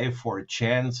new life, for a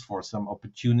chance, for some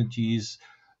opportunities,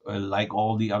 like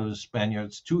all the other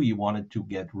Spaniards too. He wanted to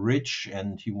get rich,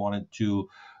 and he wanted to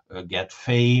get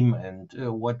fame, and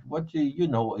what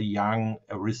a young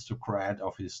aristocrat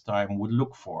of his time would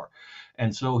look for.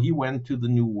 And so he went to the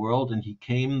New World, and he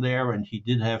came there, and he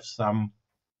did have some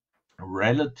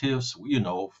relatives,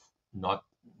 not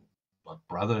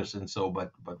brothers and so,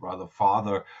 but rather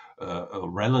father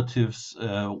relatives,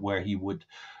 where he would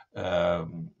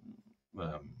um,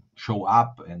 show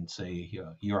up and say,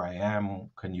 here I am,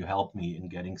 can you help me in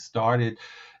getting started?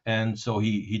 And so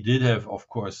he did have, of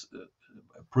course,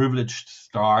 a privileged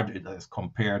start as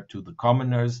compared to the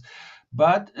commoners,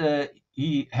 but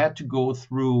he had to go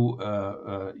through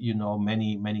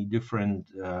many different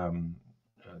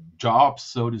jobs,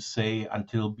 so to say,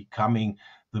 until becoming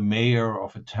the mayor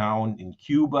of a town in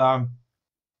Cuba,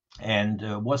 and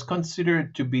was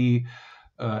considered to be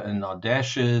an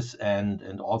audacious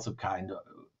and also kind of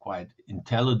quite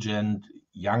intelligent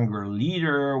younger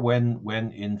leader when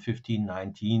in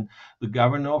 1519 the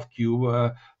governor of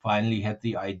Cuba finally had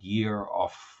the idea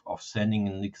of sending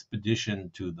an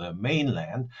expedition to the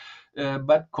mainland.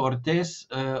 But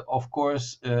Cortés, of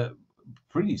course,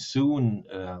 pretty soon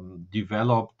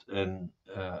developed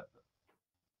a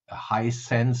high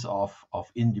sense of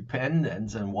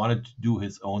independence and wanted to do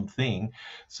his own thing.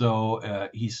 So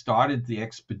he started the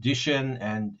expedition,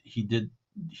 and he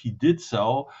did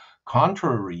so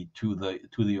contrary to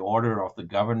the order of the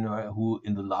governor, who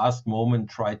in the last moment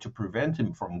tried to prevent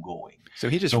him from going. So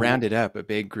he just So rounded up a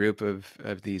big group of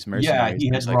these yeah, mercenaries. he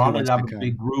And had he's like, "Who rounded wants to up a come?"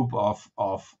 big group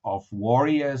of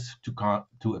warriors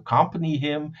to accompany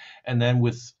him, and then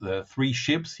with the three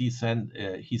ships he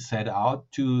set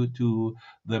out to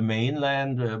the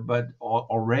mainland, but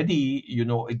already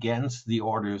against the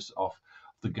orders of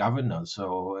the governor.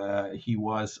 So he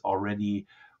was already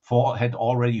had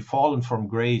already fallen from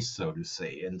grace, so to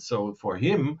say, and so for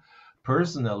him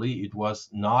personally, it was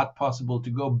not possible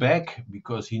to go back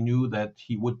because he knew that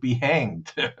he would be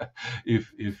hanged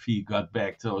if he got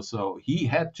back. So he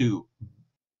had to,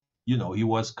 he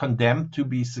was condemned to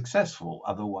be successful.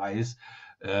 Otherwise,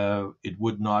 it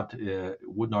would not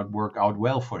work out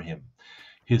well for him.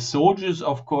 His soldiers,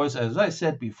 of course, as I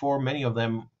said before, many of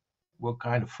them were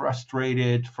kind of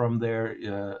frustrated from their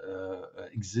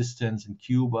existence in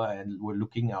Cuba and were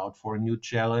looking out for a new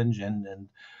challenge, and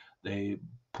they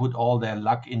put all their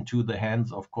luck into the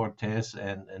hands of Cortés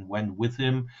and went with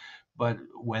him. But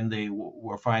when they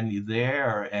were finally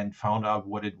there and found out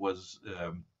what it was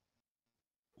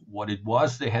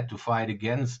they had to fight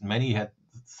against, many had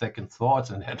second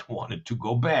thoughts and had wanted to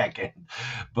go back.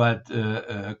 But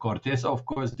Cortés, of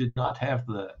course, did not have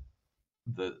the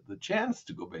chance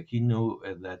to go back. He knew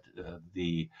that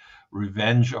the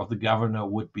revenge of the governor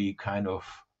would be kind of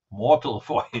mortal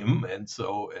for him, and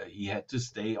so he had to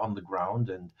stay on the ground,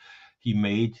 and he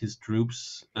made his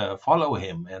troops follow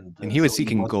him, and And he was so he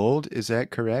seeking was. gold. Is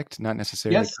that correct? Not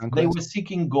necessarily Yes, they conquest. were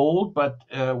seeking gold, but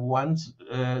once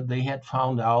they had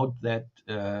found out that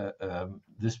there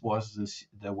was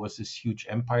this huge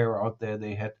empire out there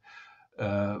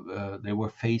they were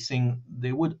facing.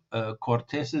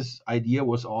 Cortes's idea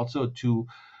was also to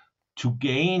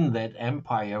gain that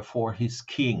empire for his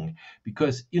king,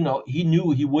 because he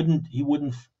knew he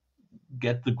wouldn't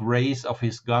get the grace of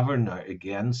his governor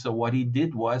again. So what he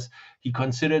did was he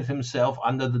considered himself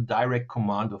under the direct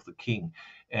command of the king,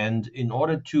 and in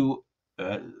order to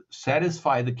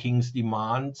satisfy the king's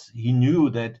demands, he knew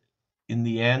that in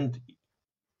the end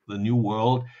the new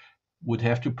world would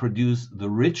have to produce the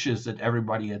riches that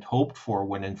everybody had hoped for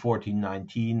when in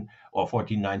 1419 or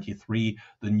 1493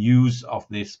 the news of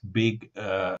this big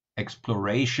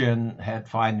exploration had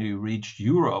finally reached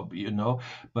Europe.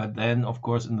 But then, of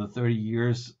course, in the 30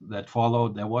 years that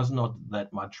followed, there was not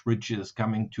that much riches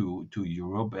coming to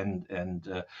Europe,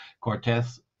 and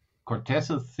Cortés's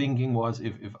thinking was,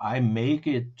 if I make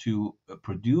it to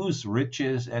produce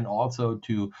riches and also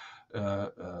to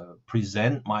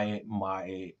present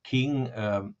my king,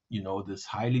 this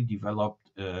highly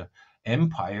developed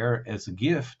empire as a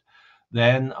gift,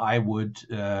 then I would,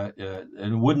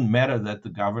 and it wouldn't matter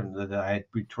that I had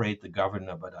betrayed the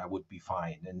governor, but I would be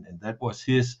fine. And that was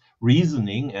his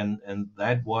reasoning, and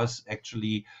that was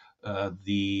actually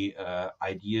the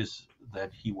ideas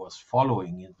that he was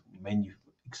following when you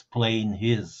explain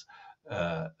his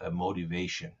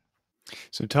motivation.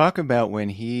 So talk about when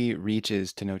he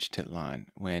reaches Tenochtitlan,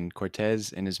 when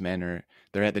Cortez and his men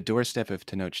they're at the doorstep of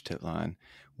Tenochtitlan.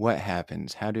 What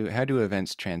happens? How do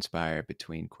events transpire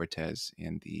between Cortez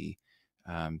and the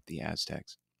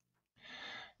Aztecs?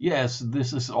 Yes,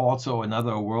 this is also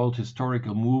another world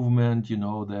historical movement.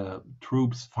 The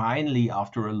troops finally,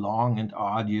 after a long and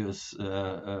arduous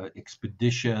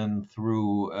expedition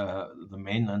through the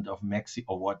mainland of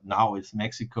Mexico, or what now is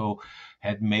Mexico,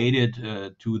 had made it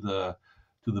to the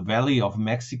Valley of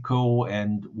Mexico,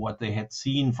 and what they had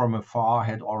seen from afar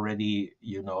had already,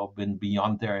 been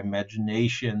beyond their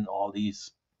imagination. All these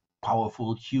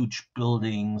powerful, huge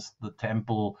buildings, the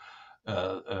temple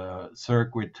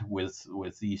circuit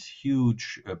with these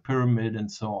huge pyramid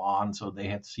and so on. So they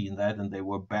had seen that and they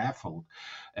were baffled.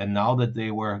 And now that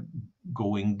they were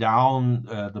going down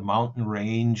the mountain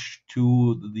range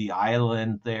to the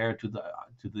island there, to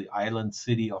the island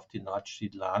city of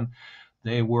Tenochtitlan,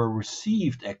 they were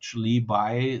received actually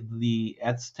by the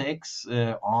Aztecs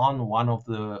on one of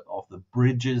the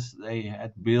bridges they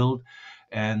had built,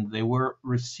 and they were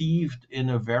received in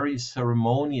a very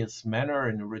ceremonious manner,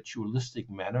 in a ritualistic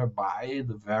manner, by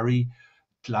the very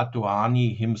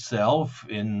Tlatoani himself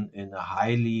in a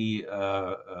highly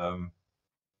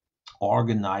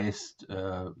organized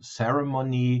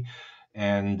ceremony.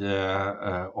 And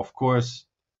of course,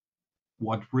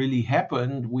 what really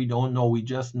happened, we don't know. We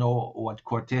just know what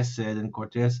Cortés said. And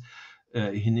Cortés,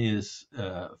 in his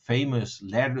famous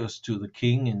letters to the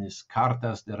king, in his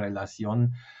Cartas de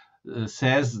Relación,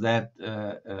 says that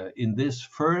in this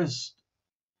first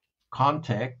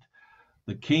contact,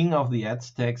 the king of the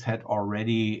Aztecs had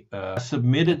already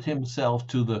submitted himself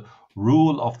to the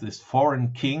rule of this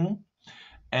foreign king,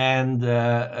 and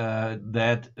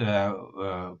that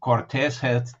Cortés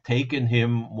had taken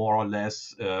him more or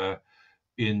less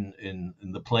in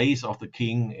the place of the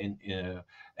king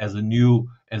as a new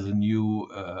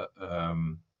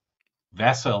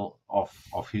vassal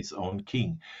of his own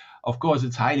king. Of course,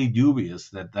 it's highly dubious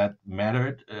that that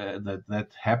mattered, that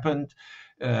happened.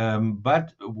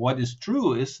 But what is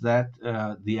true is that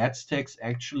the Aztecs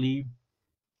actually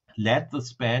led the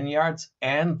Spaniards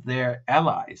and their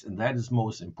allies, and that is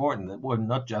most important. That were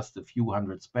not just a few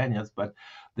hundred Spaniards, but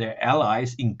their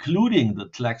allies, including the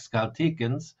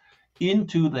Tlaxcaltecans,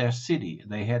 into their city.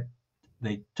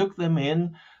 They took them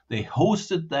in, they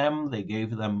hosted them, they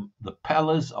gave them the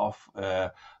palace of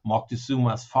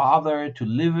Moctezuma's father to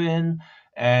live in,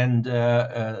 and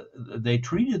they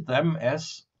treated them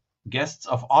as guests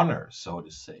of honor, so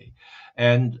to say.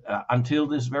 And until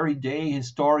this very day,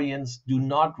 historians do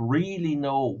not really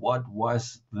know what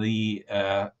was the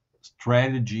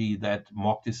strategy that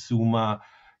Moctezuma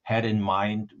had in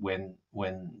mind when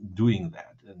doing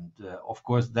that. And of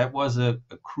course, that was a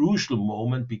crucial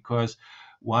moment, because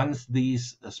once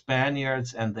these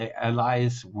Spaniards and their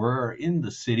allies were in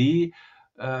the city,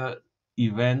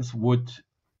 events would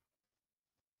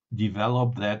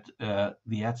develop that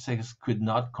the Aztecs could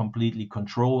not completely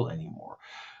control anymore.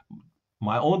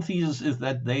 My own thesis is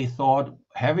that they thought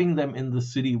having them in the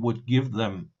city would give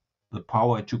them the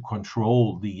power to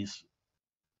control these,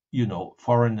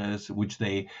 foreigners, which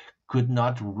they could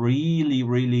not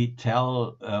really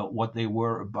tell what they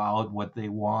were about, what they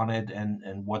wanted,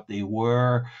 and what they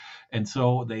were. And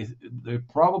so they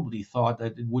probably thought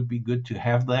that it would be good to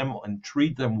have them and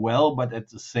treat them well, but at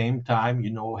the same time,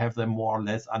 have them more or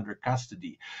less under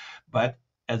custody. But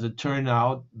as it turned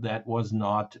out, that was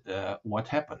not what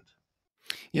happened.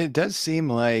 Yeah, it does seem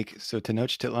like so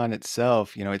Tenochtitlan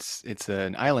itself, it's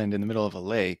an island in the middle of a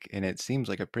lake, and it seems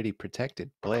like a pretty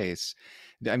protected place.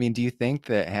 I mean, do you think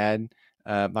that had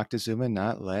Moctezuma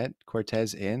not let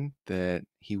Cortés in, that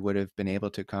he would have been able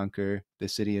to conquer the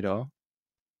city at all?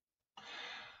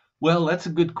 Well, that's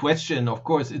a good question. Of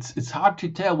course, it's hard to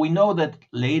tell. We know that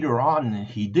later on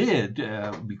he did,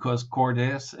 because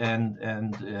Cortés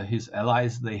and his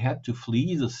allies, they had to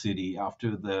flee the city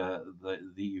after the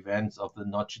events of the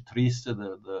Noche Triste,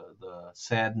 the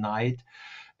sad night,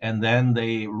 and then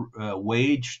they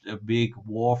waged a big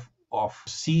war of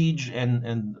siege,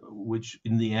 and which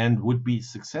in the end would be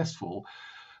successful.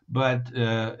 But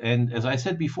and as I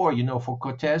said before, for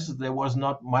Cortés there was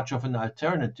not much of an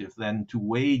alternative than to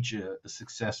wage a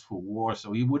successful war,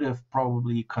 so he would have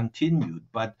probably continued.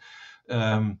 But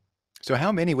um, So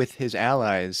how many with his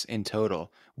allies in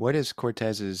total? What is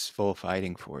Cortez's full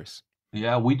fighting force?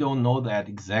 yeah, we don't know that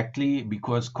exactly,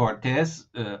 because Cortés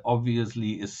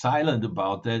obviously is silent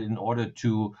about that in order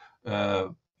to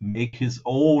make his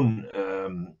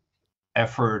own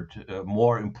effort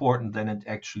more important than it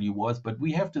actually was. But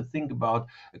we have to think about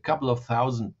a couple of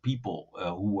thousand people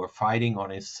who were fighting on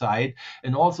his side.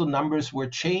 And also, numbers were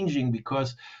changing,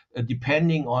 because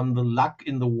depending on the luck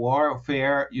in the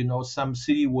warfare, some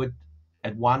city would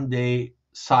at one day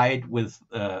side with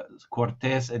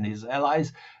Cortés and his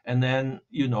allies, and then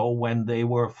when they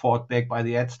were fought back by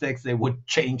the Aztecs, they would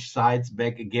change sides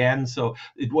back again. So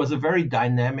it was a very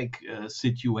dynamic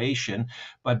situation.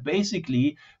 But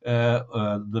basically,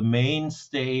 the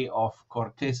mainstay of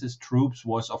Cortés's troops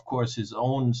was, of course, his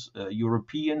own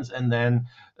Europeans, and then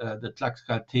the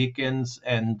Tlaxcaltecans,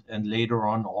 and later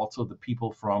on also the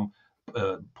people from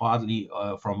partly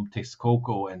from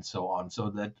Texcoco and so on. So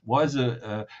that was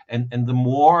and the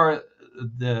more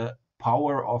the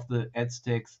power of the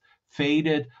Aztecs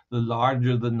faded, the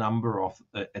larger the number of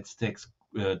Aztecs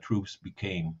troops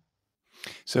became.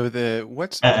 So the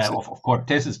what's the Of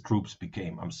Cortés's troops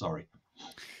became. I'm sorry.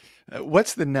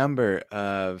 what's the number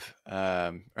of or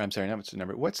I'm sorry, not what's the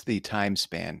number. What's the time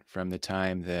span from the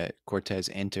time that Cortés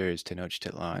enters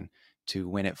Tenochtitlan to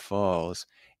when it falls?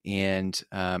 And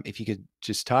if you could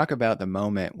just talk about the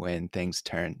moment when things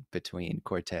turn between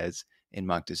Cortés and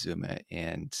Moctezuma,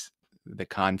 and the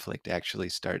conflict actually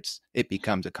starts, it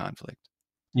becomes a conflict.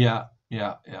 Yeah,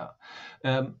 yeah, yeah.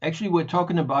 Actually, we're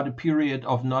talking about a period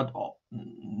of not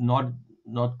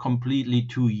completely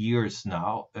 2 years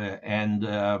now, and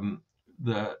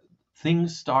the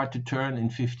things start to turn in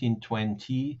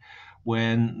 1520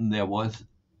 when there was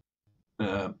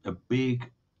a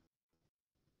big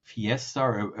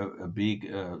fiesta, a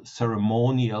big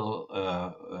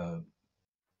ceremonial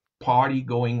party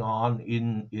going on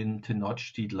in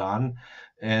Tenochtitlan,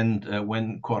 and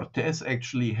when Cortés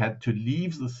actually had to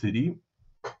leave the city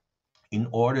in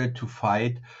order to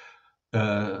fight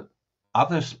uh,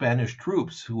 other Spanish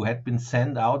troops who had been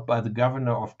sent out by the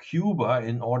governor of Cuba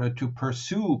in order to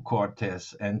pursue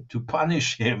Cortés and to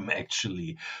punish him,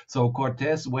 actually. So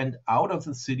Cortés went out of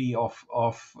the city of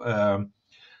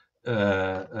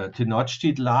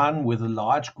Tenochtitlan with a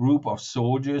large group of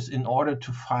soldiers in order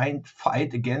to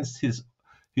fight against his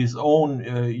own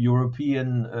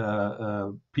European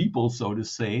people, so to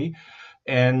say.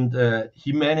 And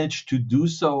he managed to do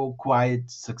so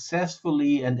quite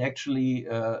successfully and actually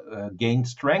gained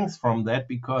strength from that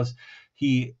because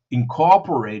he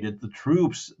incorporated the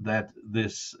troops that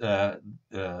this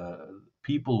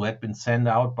people who had been sent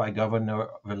out by Governor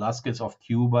Velasquez of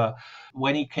Cuba.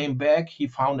 When he came back, he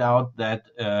found out that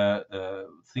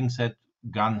things had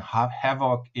gone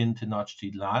havoc in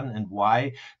Tenochtitlan. And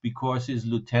why? Because his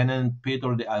lieutenant,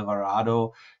 Pedro de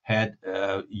Alvarado, had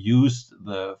used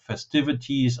the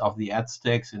festivities of the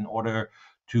Aztecs in order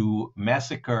to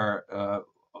massacre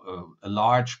a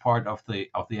large part of the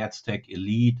Aztec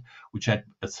elite, which had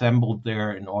assembled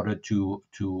there in order to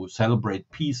celebrate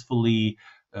peacefully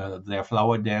their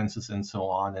flower dances and so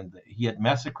on. And he had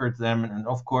massacred them. And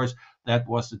of course, that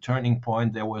was the turning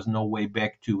point. There was no way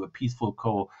back to a peaceful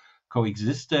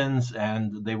coexistence.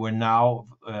 And they were now,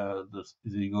 the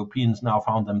Europeans now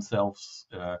found themselves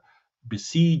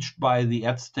besieged by the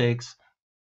Aztecs.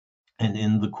 And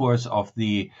in the course of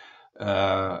the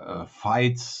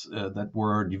fights that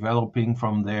were developing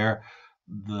from there,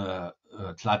 the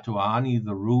Tlatoani,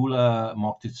 the ruler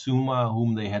Moctezuma,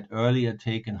 whom they had earlier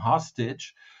taken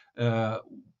hostage,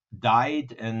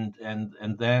 died, and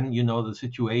then the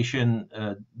situation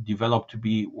developed to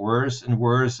be worse and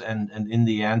worse, and in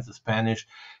the end the Spanish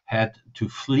had to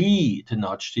flee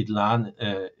Tenochtitlan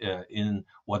in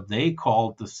what they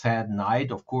called the sad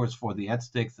night. Of course, for the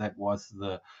Aztecs, that was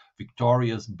the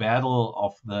victorious battle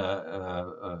of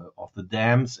the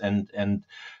dams, and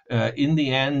in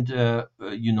the end,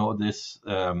 this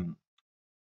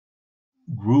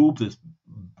group, this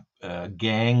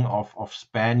gang of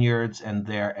Spaniards and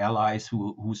their allies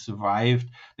who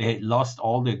survived. They lost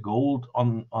all their gold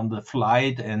on the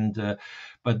flight, and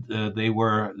but they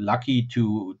were lucky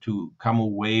to come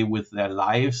away with their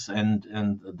lives, and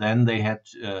then they had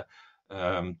to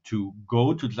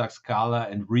go to Tlaxcala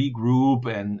and regroup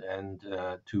and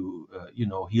to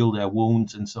heal their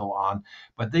wounds and so on.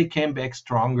 But they came back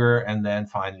stronger, and then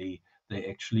finally they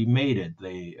actually made it.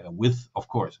 They with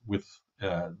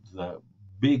the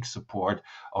big support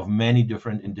of many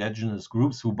different indigenous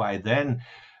groups who by then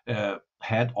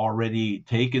had already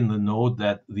taken the note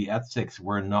that the Aztecs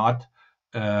were not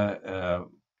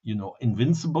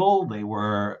invincible. They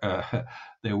were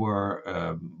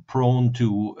prone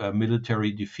to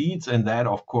military defeats, and that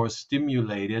of course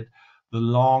stimulated the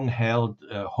long-held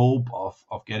hope of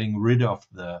getting rid of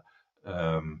the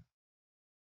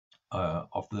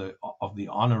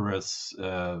onerous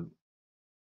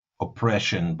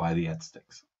oppression by the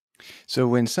Aztecs. So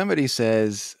when somebody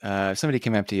says, somebody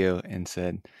came up to you and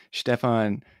said,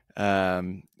 Stefan,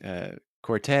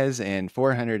 Cortés and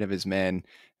 400 of his men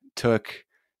took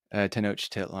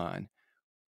Tenochtitlan,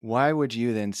 why would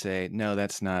you then say, no,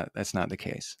 that's not the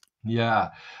case?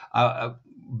 Yeah,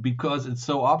 because it's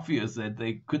so obvious that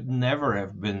they could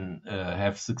never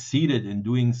have succeeded in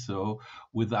doing so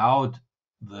without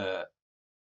the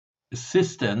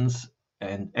assistance,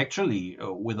 and actually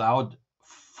without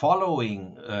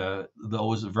following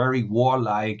those very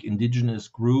warlike indigenous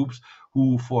groups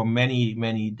who for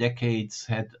many decades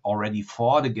had already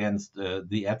fought against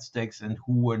the Aztecs, and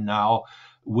who were now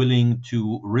willing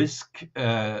to risk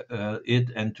it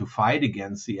and to fight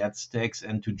against the Aztecs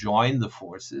and to join the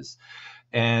forces.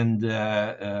 And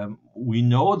we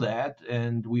know that,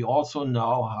 and we also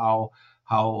know how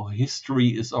history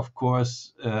is, of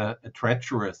course, a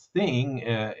treacherous thing.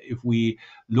 If we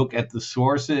look at the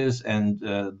sources, and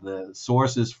the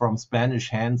sources from Spanish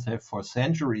hands have for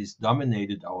centuries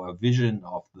dominated our vision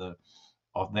of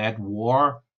that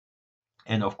war.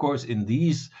 And of course, in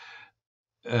these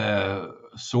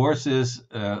sources,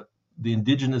 the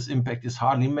indigenous impact is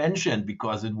hardly mentioned,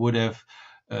 because it would have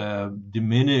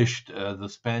diminished the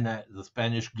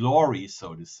Spanish glory,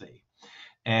 so to say.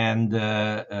 And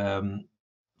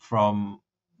from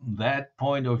that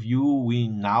point of view, we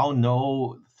now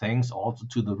know, thanks also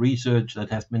to the research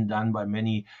that has been done by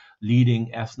many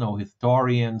leading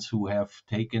ethno-historians who have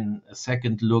taken a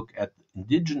second look at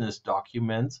indigenous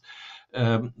documents,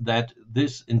 that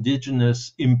this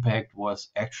indigenous impact was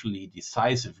actually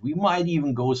decisive. We might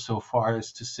even go so far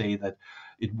as to say that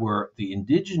it were the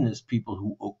indigenous people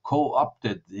who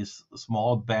co-opted this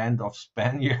small band of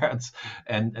Spaniards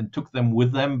and took them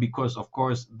with them, because, of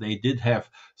course, they did have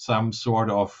some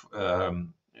sort of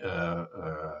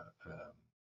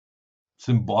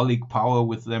symbolic power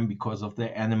with them because of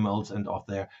their animals and of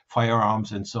their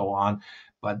firearms and so on.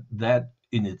 But that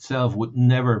in itself would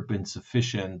never have been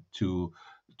sufficient to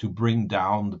bring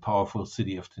down the powerful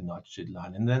city of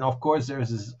Tenochtitlan. And then, of course, there's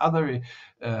this other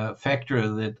factor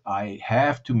that I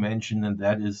have to mention, and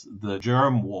that is the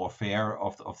germ warfare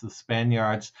of the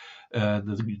Spaniards,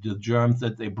 the germs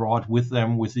that they brought with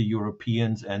them with the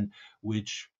Europeans, and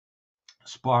which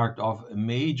sparked off a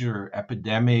major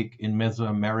epidemic in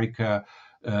Mesoamerica,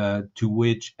 to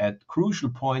which at crucial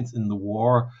points in the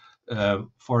war,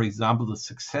 for example, the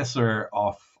successor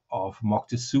of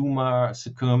Moctezuma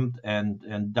succumbed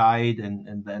and died,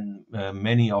 and then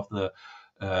many of the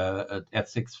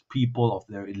Aztec people, of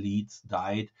their elites,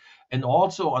 died. And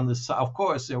also on the side, of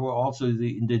course, there were also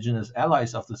the indigenous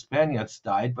allies of the Spaniards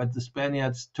died, but the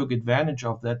Spaniards took advantage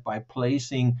of that by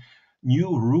placing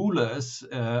new rulers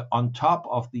on top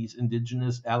of these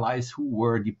indigenous allies who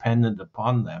were dependent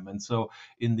upon them. And so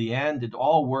in the end, it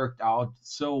all worked out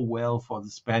so well for the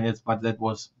Spaniards, but that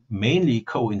was mainly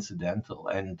coincidental.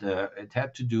 And it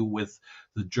had to do with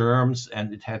the germs,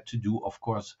 and it had to do, of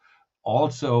course,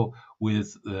 also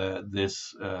with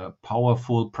this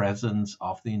powerful presence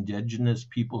of the indigenous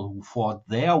people who fought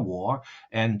their war,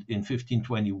 and in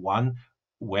 1521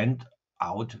 went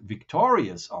out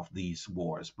victorious of these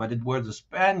wars. But it were the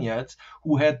Spaniards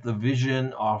who had the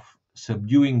vision of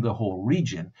subduing the whole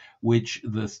region, which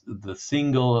the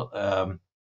single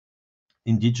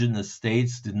indigenous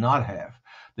states did not have.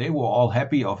 They were all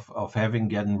happy of having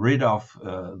gotten rid of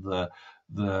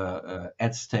the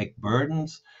Aztec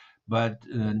burdens, but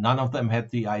none of them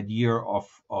had the idea of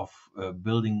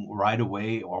building right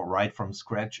away or right from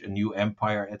scratch a new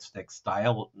empire Aztec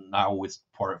style, now with,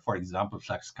 for example,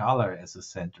 Tlaxcala as a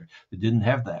center. They didn't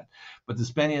have that. But the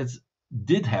Spaniards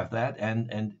did have that,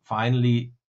 and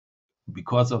finally,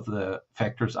 because of the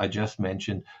factors I just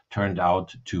mentioned, turned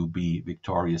out to be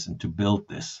victorious and to build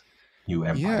this new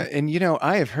Yeah, empire. and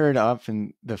I have heard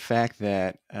often the fact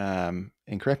that,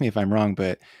 and correct me if I'm wrong,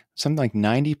 but something like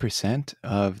 90%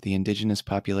 of the indigenous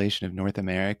population of North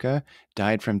America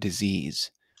died from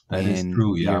disease That is when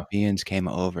true, the yeah. Europeans came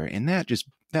over, and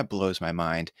that blows my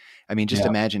mind. I mean, just Yeah,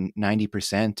 imagine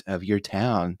 90% of your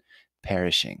town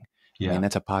perishing. I mean, yeah.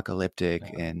 that's apocalyptic,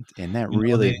 and that They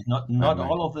really blew my not mind.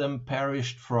 all of them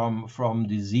perished from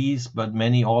disease, but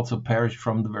many also perished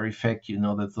from the very fact,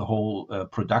 that the whole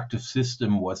productive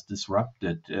system was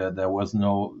disrupted. There was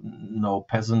no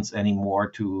peasants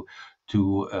anymore to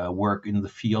work in the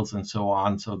fields and so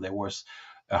on. So there was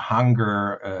a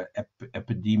hunger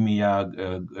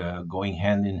epidemia going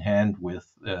hand in hand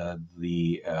with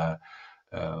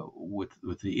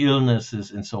with the illnesses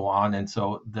and so on. And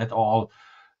so that all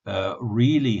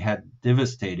really had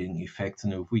devastating effects.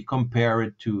 And if we compare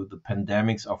it to the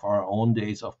pandemics of our own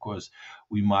days, of course,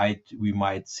 we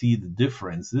might see the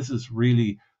difference. This is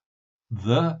really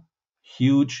the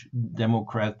huge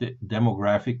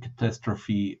demographic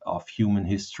catastrophe of human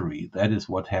history. That is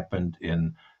what happened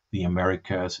in the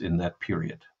Americas in that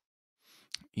period.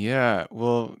 Yeah,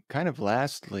 well, kind of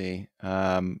lastly,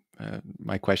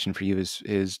 my question for you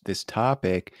is this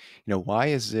topic, why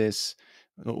is this?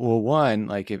 Well, one,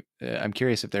 like, I'm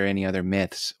curious if there are any other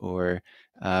myths or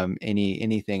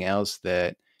anything else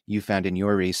that you found in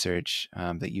your research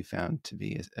that you found to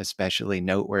be especially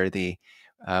noteworthy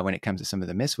when it comes to some of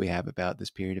the myths we have about this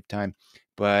period of time,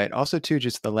 but also too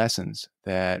just the lessons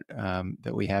that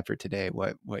we have for today.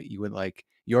 What you would like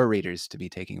your readers to be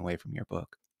taking away from your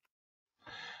book.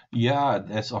 Yeah,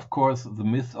 there's of course the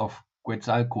myth of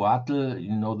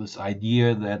Quetzalcoatl. This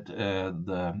idea that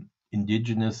the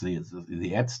indigenous,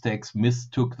 the Aztecs,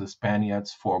 mistook the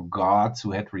Spaniards for gods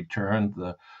who had returned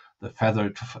the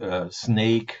feathered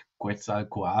snake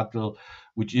Quetzalcoatl,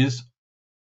 which is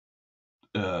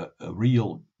a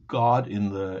real god in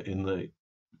the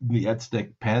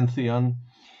Aztec pantheon.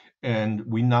 And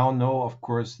we now know, of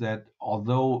course, that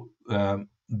although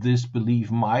this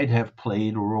belief might have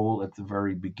played a role at the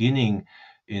very beginning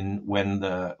in when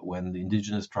the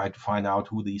indigenous tried to find out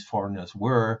who these foreigners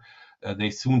were.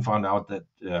 They soon found out that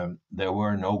there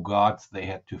were no gods they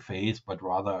had to face, but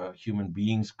rather human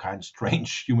beings, kind of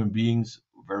strange human beings,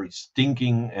 very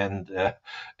stinking and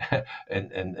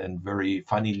very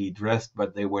funnily dressed,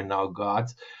 but they were now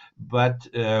gods. But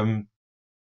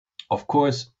of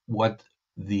course, what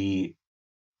the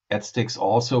Aztecs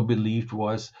also believed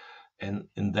was, and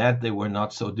in that they were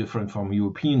not so different from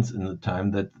Europeans in the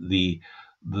time, that the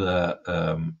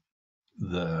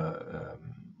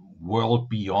world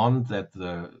beyond, that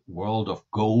the world of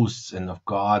ghosts and of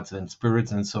gods and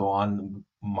spirits and so on,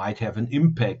 might have an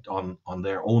impact on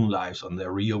their own lives, on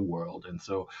their real world. And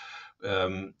so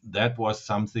that was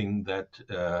something that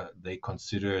they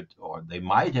considered, or they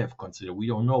might have considered, we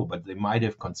don't know, but they might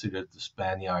have considered the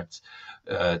Spaniards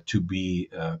to be,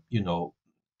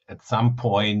 at some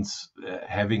points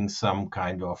having some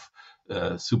kind of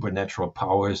supernatural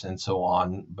powers and so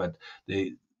on, but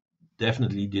they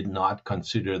definitely did not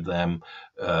consider them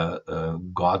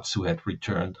gods who had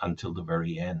returned until the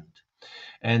very end.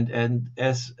 And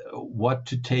as what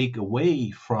to take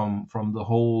away from the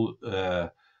whole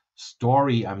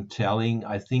story I'm telling,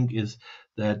 I think, is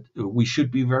that we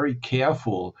should be very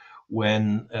careful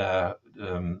when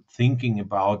thinking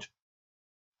about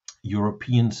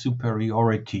European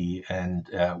superiority, and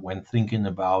when thinking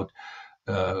about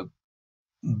uh,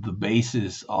 the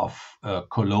basis of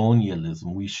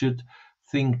colonialism. We should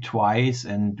think twice,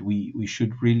 and we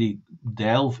should really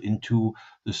delve into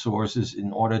the sources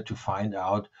in order to find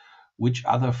out which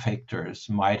other factors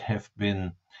might have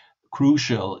been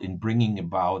crucial in bringing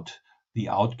about the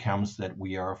outcomes that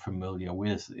we are familiar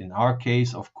with. In our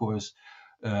case, of course,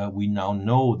 we now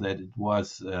know that it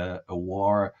was a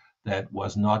war that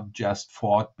was not just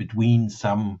fought between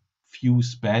some few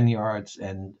Spaniards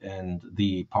and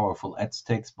the powerful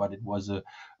Aztecs, but it was a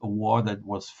war that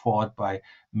was fought by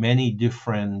many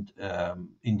different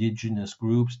indigenous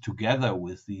groups together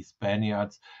with the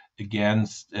Spaniards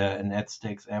against an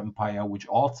Aztec empire, which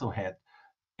also had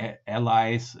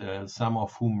allies, some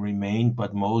of whom remained,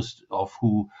 but most of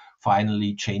who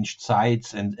finally changed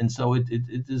sides. And so it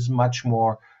is much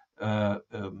more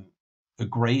a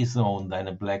gray zone than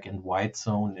a black and white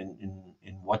zone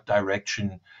in what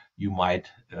direction you might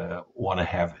want to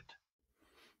have it.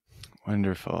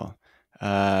 Wonderful.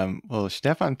 Well,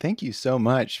 Stefan, thank you so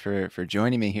much for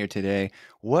joining me here today.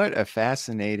 What a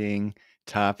fascinating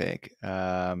topic.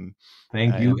 Thank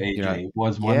I, you, you know, AJ. It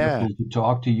was yeah, wonderful to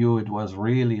talk to you. It was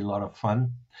really a lot of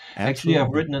fun. Actually, I've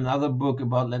absolutely. written another book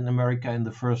about Latin America in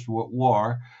the First World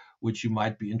War, which you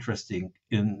might be interested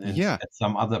in Yeah. at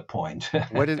some other point.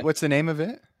 What's the name of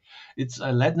it? It's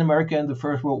Latin America in the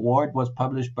First World War. It was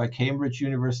published by Cambridge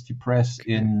University Press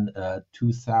Okay. in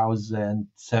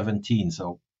 2017, so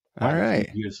All quite a few right.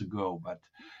 years ago. But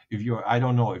if you're, I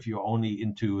don't know if you're only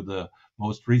into the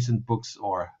most recent books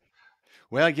or.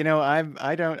 Well, I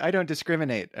don't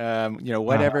discriminate.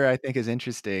 Whatever I think is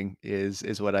interesting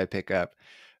is what I pick up.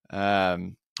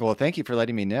 Well, thank you for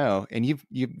letting me know. And you've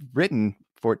written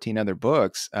 14 other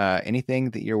books. Anything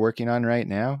that you're working on right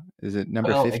now? Is it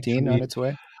number Well, 15 on actually, its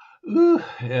way?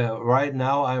 yeah, right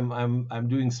now I'm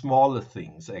doing smaller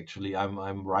things. Actually,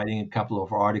 I'm writing a couple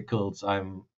of articles.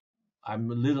 I'm a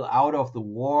little out of the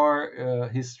war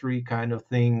history kind of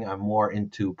thing. I'm more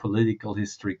into political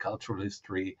history, cultural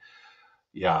history.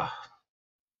 Yeah.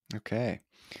 Okay.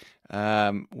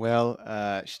 Stefan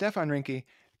Rinke,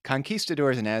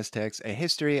 Conquistadors and Aztecs, A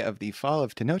History of the Fall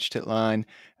of Tenochtitlan.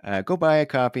 Go buy a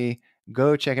copy.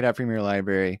 Go check it out from your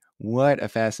library. What a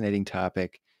fascinating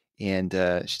topic. And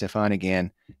Stefan,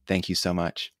 again, thank you so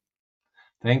much.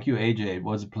 Thank you, AJ. It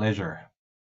was a pleasure.